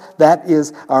heart, that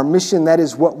is our mission, that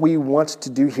is what we want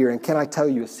to do here. And can I tell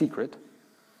you a secret?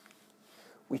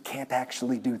 We can't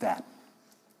actually do that.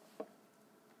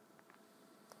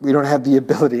 We don't have the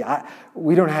ability,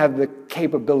 we don't have the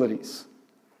capabilities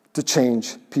to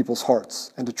change people's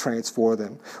hearts and to transform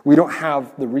them. We don't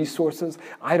have the resources.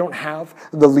 I don't have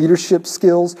the leadership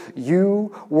skills.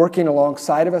 You working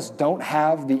alongside of us don't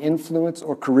have the influence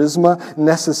or charisma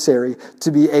necessary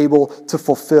to be able to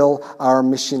fulfill our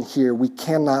mission here. We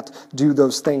cannot do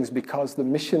those things because the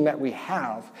mission that we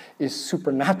have is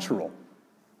supernatural.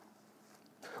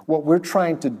 What we're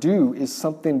trying to do is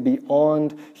something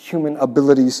beyond human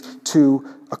abilities to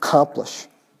accomplish.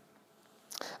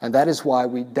 And that is why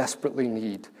we desperately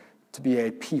need to be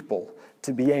a people,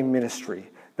 to be a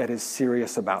ministry that is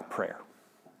serious about prayer.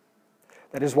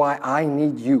 That is why I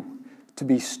need you to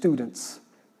be students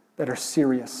that are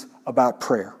serious about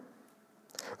prayer.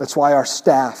 That's why our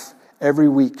staff every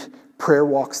week prayer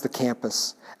walks the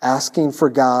campus, asking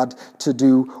for God to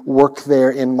do work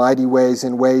there in mighty ways,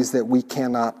 in ways that we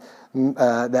cannot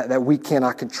that we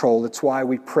cannot control. It's why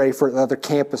we pray for other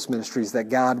campus ministries, that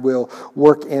God will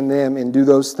work in them and do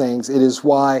those things. It is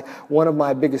why one of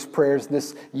my biggest prayers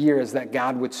this year is that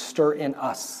God would stir in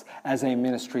us as a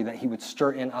ministry, that he would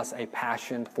stir in us a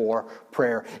passion for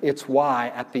prayer. It's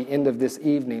why at the end of this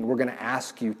evening, we're going to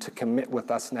ask you to commit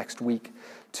with us next week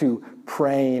to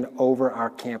praying over our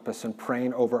campus and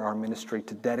praying over our ministry,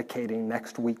 to dedicating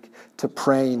next week to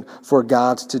praying for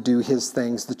God to do his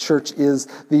things. The church is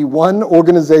the one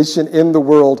organization in the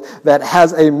world that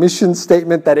has a mission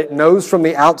statement that it knows from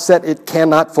the outset it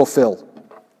cannot fulfill.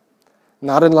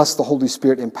 Not unless the Holy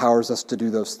Spirit empowers us to do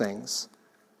those things.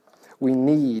 We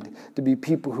need to be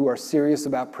people who are serious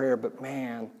about prayer, but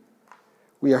man,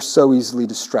 we are so easily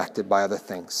distracted by other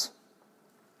things.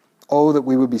 Oh, that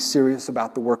we would be serious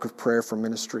about the work of prayer for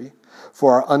ministry,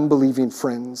 for our unbelieving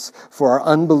friends, for our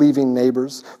unbelieving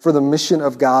neighbors, for the mission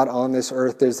of God on this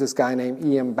earth. There's this guy named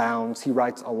E.M. Bounds. He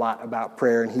writes a lot about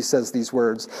prayer, and he says these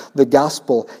words: "The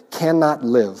gospel cannot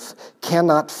live,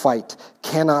 cannot fight,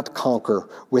 cannot conquer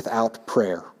without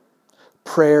prayer.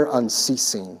 Prayer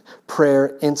unceasing,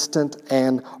 prayer instant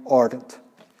and ardent.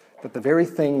 That the very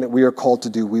thing that we are called to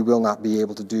do, we will not be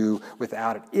able to do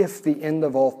without it. If the end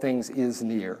of all things is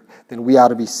near, then we ought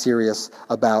to be serious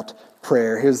about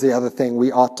prayer." Here's the other thing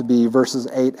we ought to be, verses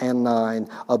 8 and 9.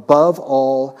 "Above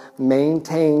all,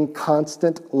 maintain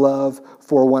constant love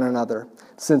for one another,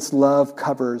 since love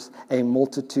covers a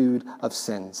multitude of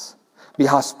sins. Be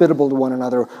hospitable to one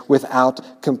another without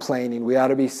complaining." We ought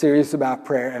to be serious about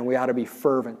prayer, and we ought to be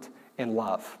fervent in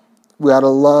love. We ought to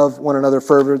love one another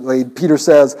fervently. Peter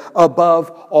says, above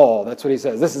all. That's what he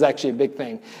says. This is actually a big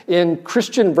thing. In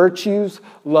Christian virtues,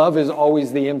 love is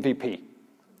always the MVP.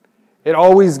 It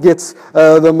always gets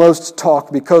the most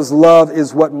talk because love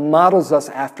is what models us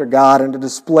after God, and it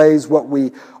displays what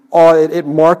we are. It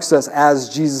marks us as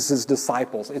Jesus'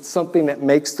 disciples. It's something that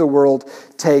makes the world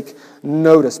take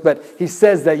notice. But he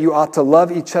says that you ought to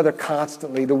love each other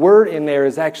constantly. The word in there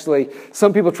is actually,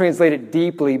 some people translate it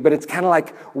deeply, but it's kind of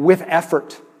like with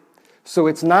effort. So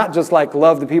it's not just like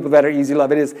love the people that are easy to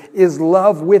love. It is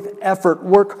love with effort.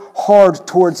 Work hard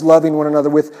towards loving one another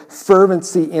with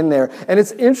fervency in there. And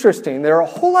it's interesting. There are a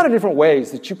whole lot of different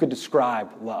ways that you could describe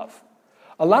love.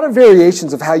 A lot of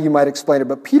variations of how you might explain it.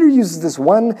 But Peter uses this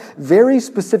one very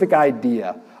specific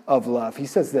idea of love. He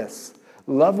says this: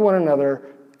 love one another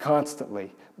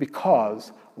constantly,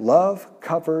 because love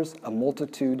covers a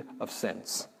multitude of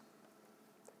sins.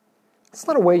 It's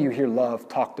not a way you hear love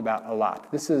talked about a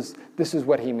lot. This is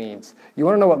what he means. You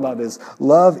want to know what love is?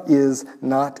 Love is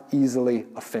not easily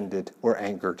offended or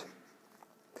angered.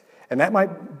 And that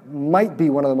might be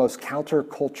one of the most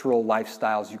countercultural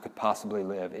lifestyles you could possibly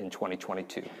live in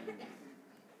 2022.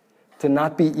 To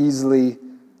not be easily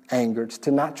angered,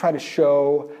 to not try to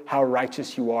show how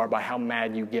righteous you are by how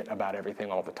mad you get about everything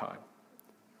all the time.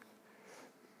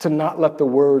 To not let the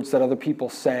words that other people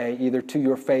say, either to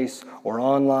your face or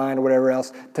online or whatever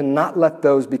else, to not let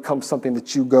those become something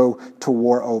that you go to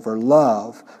war over.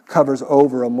 Love covers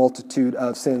over a multitude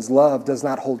of sins. Love does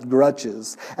not hold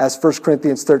grudges. As 1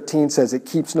 Corinthians 13 says, it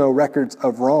keeps no records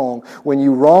of wrong. When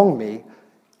you wrong me,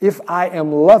 if I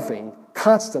am loving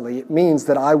constantly, it means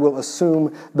that I will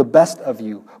assume the best of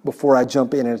you before I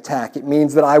jump in and attack. It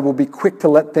means that I will be quick to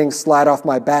let things slide off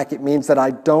my back. It means that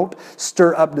I don't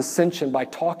stir up dissension by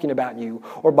talking about you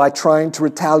or by trying to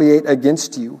retaliate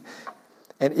against you.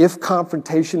 And if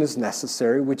confrontation is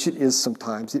necessary, which it is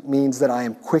sometimes, it means that I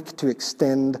am quick to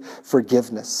extend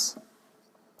forgiveness.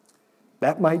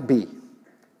 That might be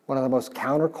one of the most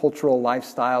countercultural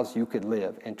lifestyles you could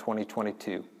live in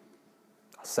 2022.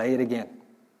 I'll say it again.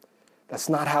 That's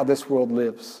not how this world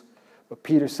lives. But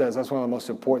Peter says that's one of the most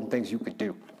important things you could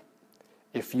do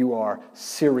if you are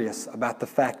serious about the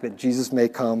fact that Jesus may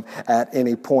come at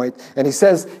any point. And he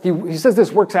says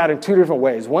this works out in two different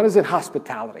ways. One is in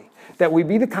hospitality, that we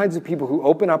be the kinds of people who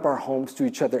open up our homes to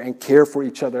each other and care for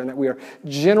each other, and that we are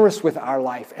generous with our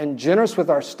life and generous with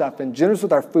our stuff and generous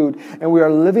with our food, and we are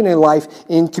living a life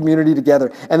in community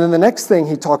together. And then the next thing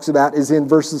he talks about is in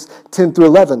verses 10 through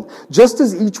 11. Just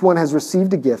as each one has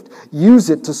received a gift, use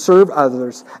it to serve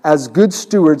others as good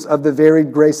stewards of the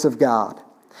varied grace of God.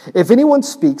 If anyone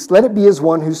speaks, let it be as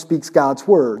one who speaks God's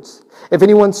words. If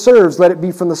anyone serves, let it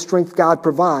be from the strength God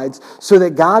provides, so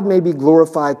that God may be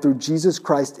glorified through Jesus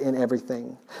Christ in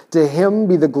everything. To him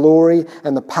be the glory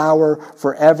and the power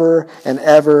forever and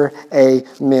ever.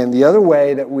 Amen. The other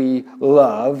way that we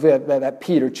love, that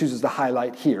Peter chooses to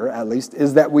highlight here at least,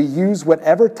 is that we use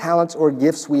whatever talents or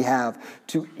gifts we have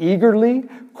to eagerly,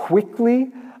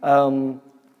 quickly,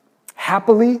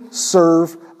 happily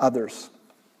serve others.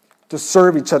 to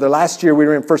serve each other. Last year we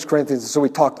were in 1 Corinthians, so we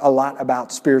talked a lot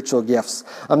about spiritual gifts.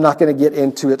 I'm not going to get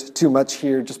into it too much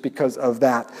here just because of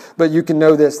that. But you can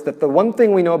know this, that the one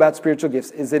thing we know about spiritual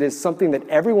gifts is it is something that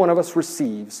every one of us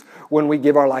receives when we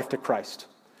give our life to Christ.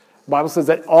 The Bible says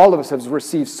that all of us have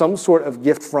received some sort of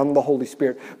gift from the Holy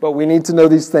Spirit. But we need to know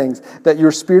these things, that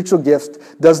your spiritual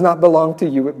gift does not belong to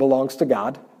you, it belongs to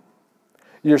God.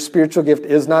 Your spiritual gift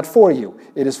is not for you,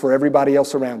 it is for everybody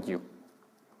else around you.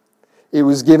 It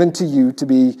was given to you to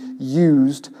be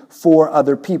used for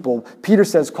other people. Peter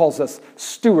calls us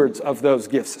stewards of those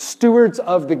gifts. Stewards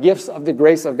of the gifts of the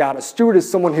grace of God. A steward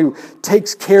is someone who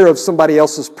takes care of somebody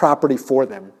else's property for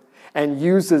them and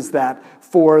uses that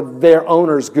for their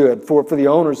owner's good, for the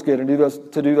owner's good, and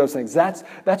to do those things.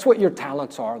 That's what your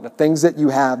talents are. The things that you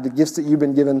have, the gifts that you've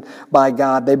been given by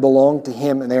God, they belong to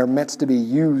Him, and they are meant to be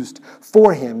used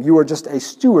for Him. You are just a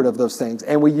steward of those things,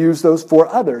 and we use those for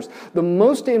others. The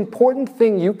most important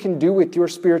thing you can do with your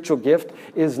spiritual gift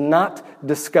is not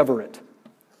discover it.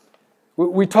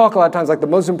 We talk a lot of times like the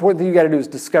most important thing you got to do is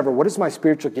discover, what is my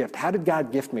spiritual gift? How did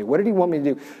God gift me? What did He want me to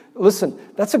do? Listen,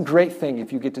 that's a great thing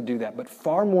if you get to do that. But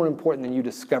far more important than you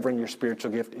discovering your spiritual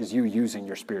gift is you using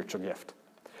your spiritual gift,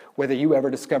 whether you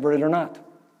ever discover it or not.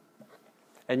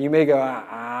 And you may go,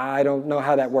 I don't know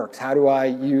how that works. How do I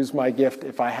use my gift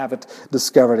if I haven't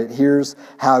discovered it? Here's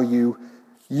how you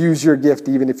use your gift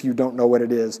even if you don't know what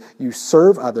it is. You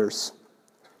serve others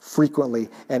frequently,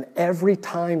 and every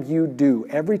time you do,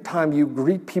 every time you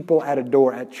greet people at a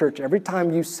door at church, every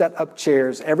time you set up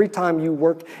chairs, every time you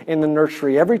work in the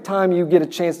nursery, every time you get a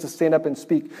chance to stand up and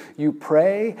speak, you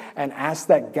pray and ask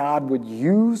that God would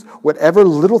use whatever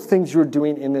little things you're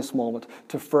doing in this moment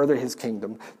to further His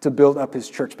kingdom, to build up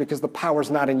His church, because the power's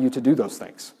not in you to do those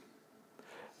things.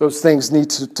 Those things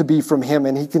need to be from Him,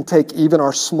 and He can take even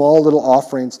our small little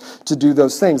offerings to do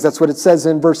those things. That's what it says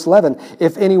in verse 11.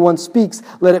 If anyone speaks,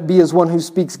 let it be as one who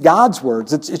speaks God's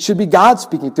words. It should be God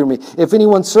speaking through me. If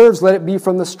anyone serves, let it be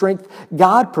from the strength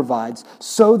God provides,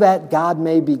 so that God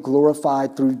may be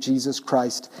glorified through Jesus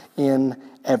Christ in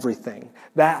everything.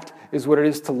 That is what it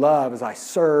is to love, as I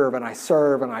serve and I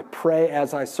serve and I pray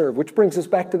as I serve, which brings us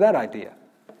back to that idea,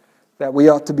 that we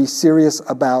ought to be serious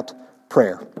about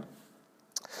prayer.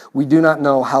 We do not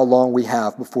know how long we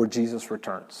have before Jesus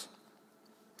returns.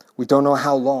 We don't know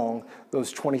how long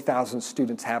those 20,000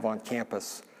 students have on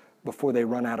campus before they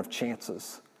run out of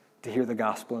chances to hear the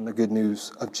gospel and the good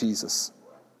news of Jesus.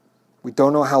 We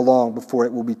don't know how long before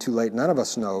it will be too late. None of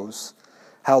us knows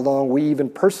how long we even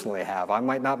personally have. I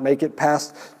might not make it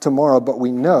past tomorrow, but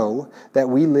we know that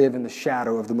we live in the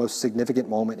shadow of the most significant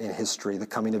moment in history, the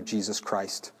coming of Jesus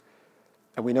Christ.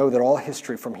 And we know that all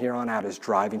history from here on out is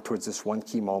driving towards this one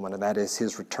key moment, and that is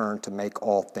His return to make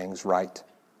all things right.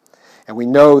 And we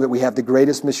know that we have the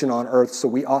greatest mission on earth, so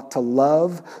we ought to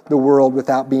love the world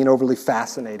without being overly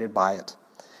fascinated by it,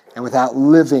 and without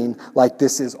living like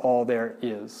this is all there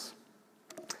is.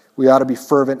 We ought to be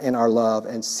fervent in our love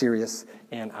and serious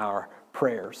in our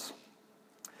prayers.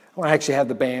 I want to actually have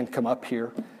the band come up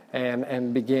here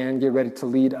and get ready to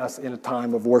lead us in a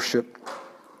time of worship.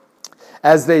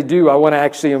 As they do, I want to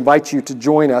actually invite you to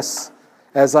join us,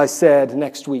 as I said,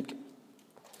 next week.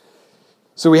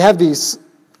 So we have these,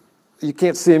 you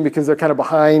can't see them because they're kind of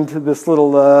behind this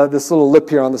little lip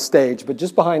here on the stage, but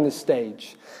just behind the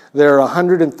stage, there are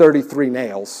 133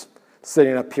 nails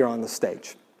sitting up here on the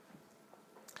stage.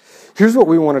 Here's what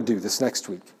we want to do this next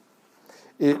week,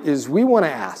 is we want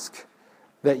to ask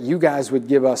that you guys would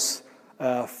give us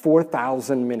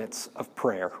 4,000 minutes of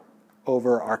prayer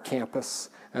over our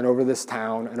campus and over this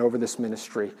town and over this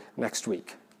ministry next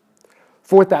week.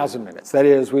 4,000 minutes. That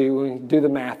is, we do the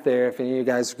math there. If any of you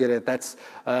guys get it,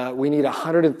 we need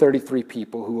 133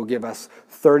 people who will give us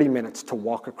 30 minutes to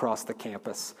walk across the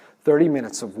campus, 30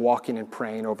 minutes of walking and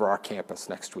praying over our campus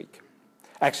next week.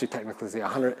 Actually, technically,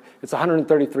 it's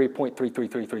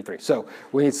 133.33333. So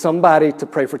we need somebody to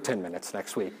pray for 10 minutes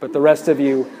next week. But the rest of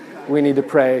you, we need to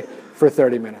pray for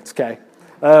 30 minutes, okay?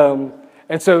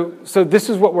 And so this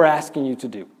is what we're asking you to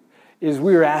do, is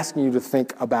we're asking you to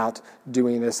think about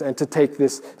doing this and to take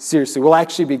this seriously. We'll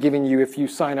actually be giving you, if you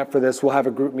sign up for this, we'll have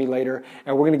a group meet later,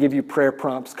 and we're going to give you prayer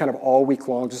prompts kind of all week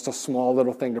long, just a small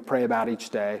little thing to pray about each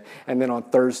day. And then on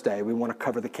Thursday, we want to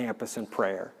cover the campus in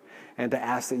prayer and to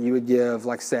ask that you would give,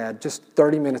 like I said, just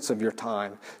 30 minutes of your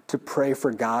time to pray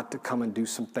for God to come and do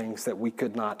some things that we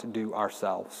could not do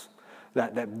ourselves.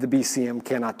 that the BCM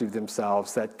cannot do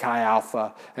themselves, that Chi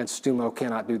Alpha and Stumo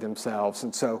cannot do themselves.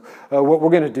 And so what we're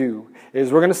going to do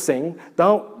is we're going to sing.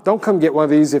 Don't come get one of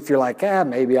these if you're like,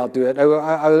 maybe I'll do it.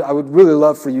 I would really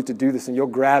love for you to do this, and you'll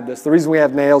grab this. The reason we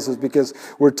have nails is because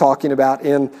we're talking about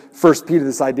in 1 Peter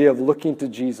this idea of looking to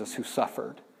Jesus who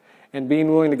suffered and being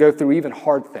willing to go through even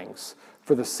hard things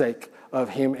for the sake of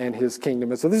him and his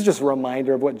kingdom. And so this is just a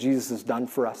reminder of what Jesus has done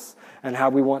for us and how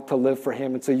we want to live for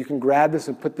him. And so you can grab this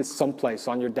and put this someplace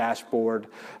on your dashboard,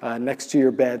 next to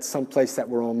your bed, someplace that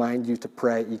will remind you to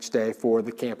pray each day for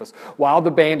the campus. While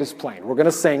the band is playing, we're going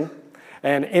to sing.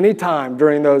 And anytime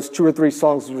during those 2 or 3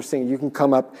 songs as we're singing, you can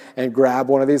come up and grab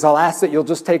one of these. I'll ask that you'll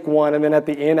just take one, and then at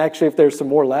the end, actually, if there's some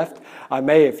more left, I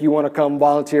may, if you want to come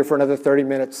volunteer for another 30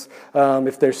 minutes,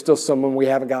 if there's still someone we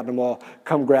haven't gotten them all,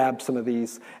 come grab some of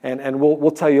these, and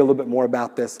we'll tell you a little bit more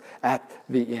about this at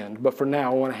the end. But for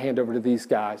now, I want to hand over to these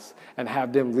guys and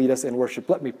have them lead us in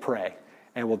worship. Let me pray,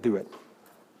 and we'll do it.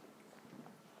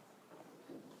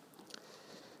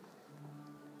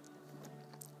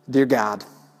 Dear God,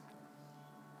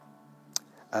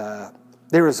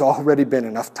 there has already been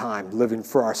enough time living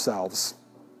for ourselves.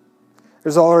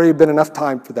 There's already been enough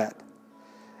time for that.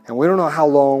 And we don't know how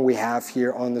long we have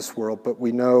here on this world, but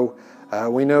we know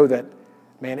that,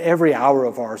 man, every hour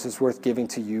of ours is worth giving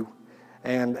to you.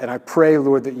 And I pray,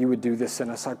 Lord, that you would do this in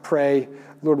us. I pray,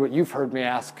 Lord, what you've heard me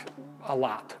ask a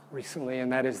lot recently,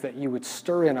 and that is that you would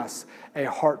stir in us a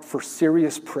heart for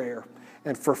serious prayer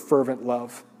and for fervent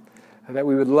love. That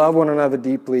we would love one another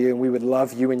deeply, and we would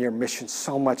love you and your mission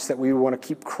so much that we would want to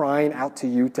keep crying out to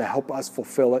you to help us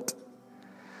fulfill it.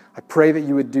 I pray that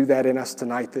you would do that in us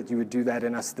tonight, that you would do that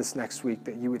in us this next week,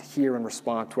 that you would hear and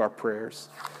respond to our prayers.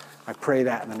 I pray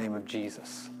that in the name of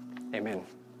Jesus. Amen.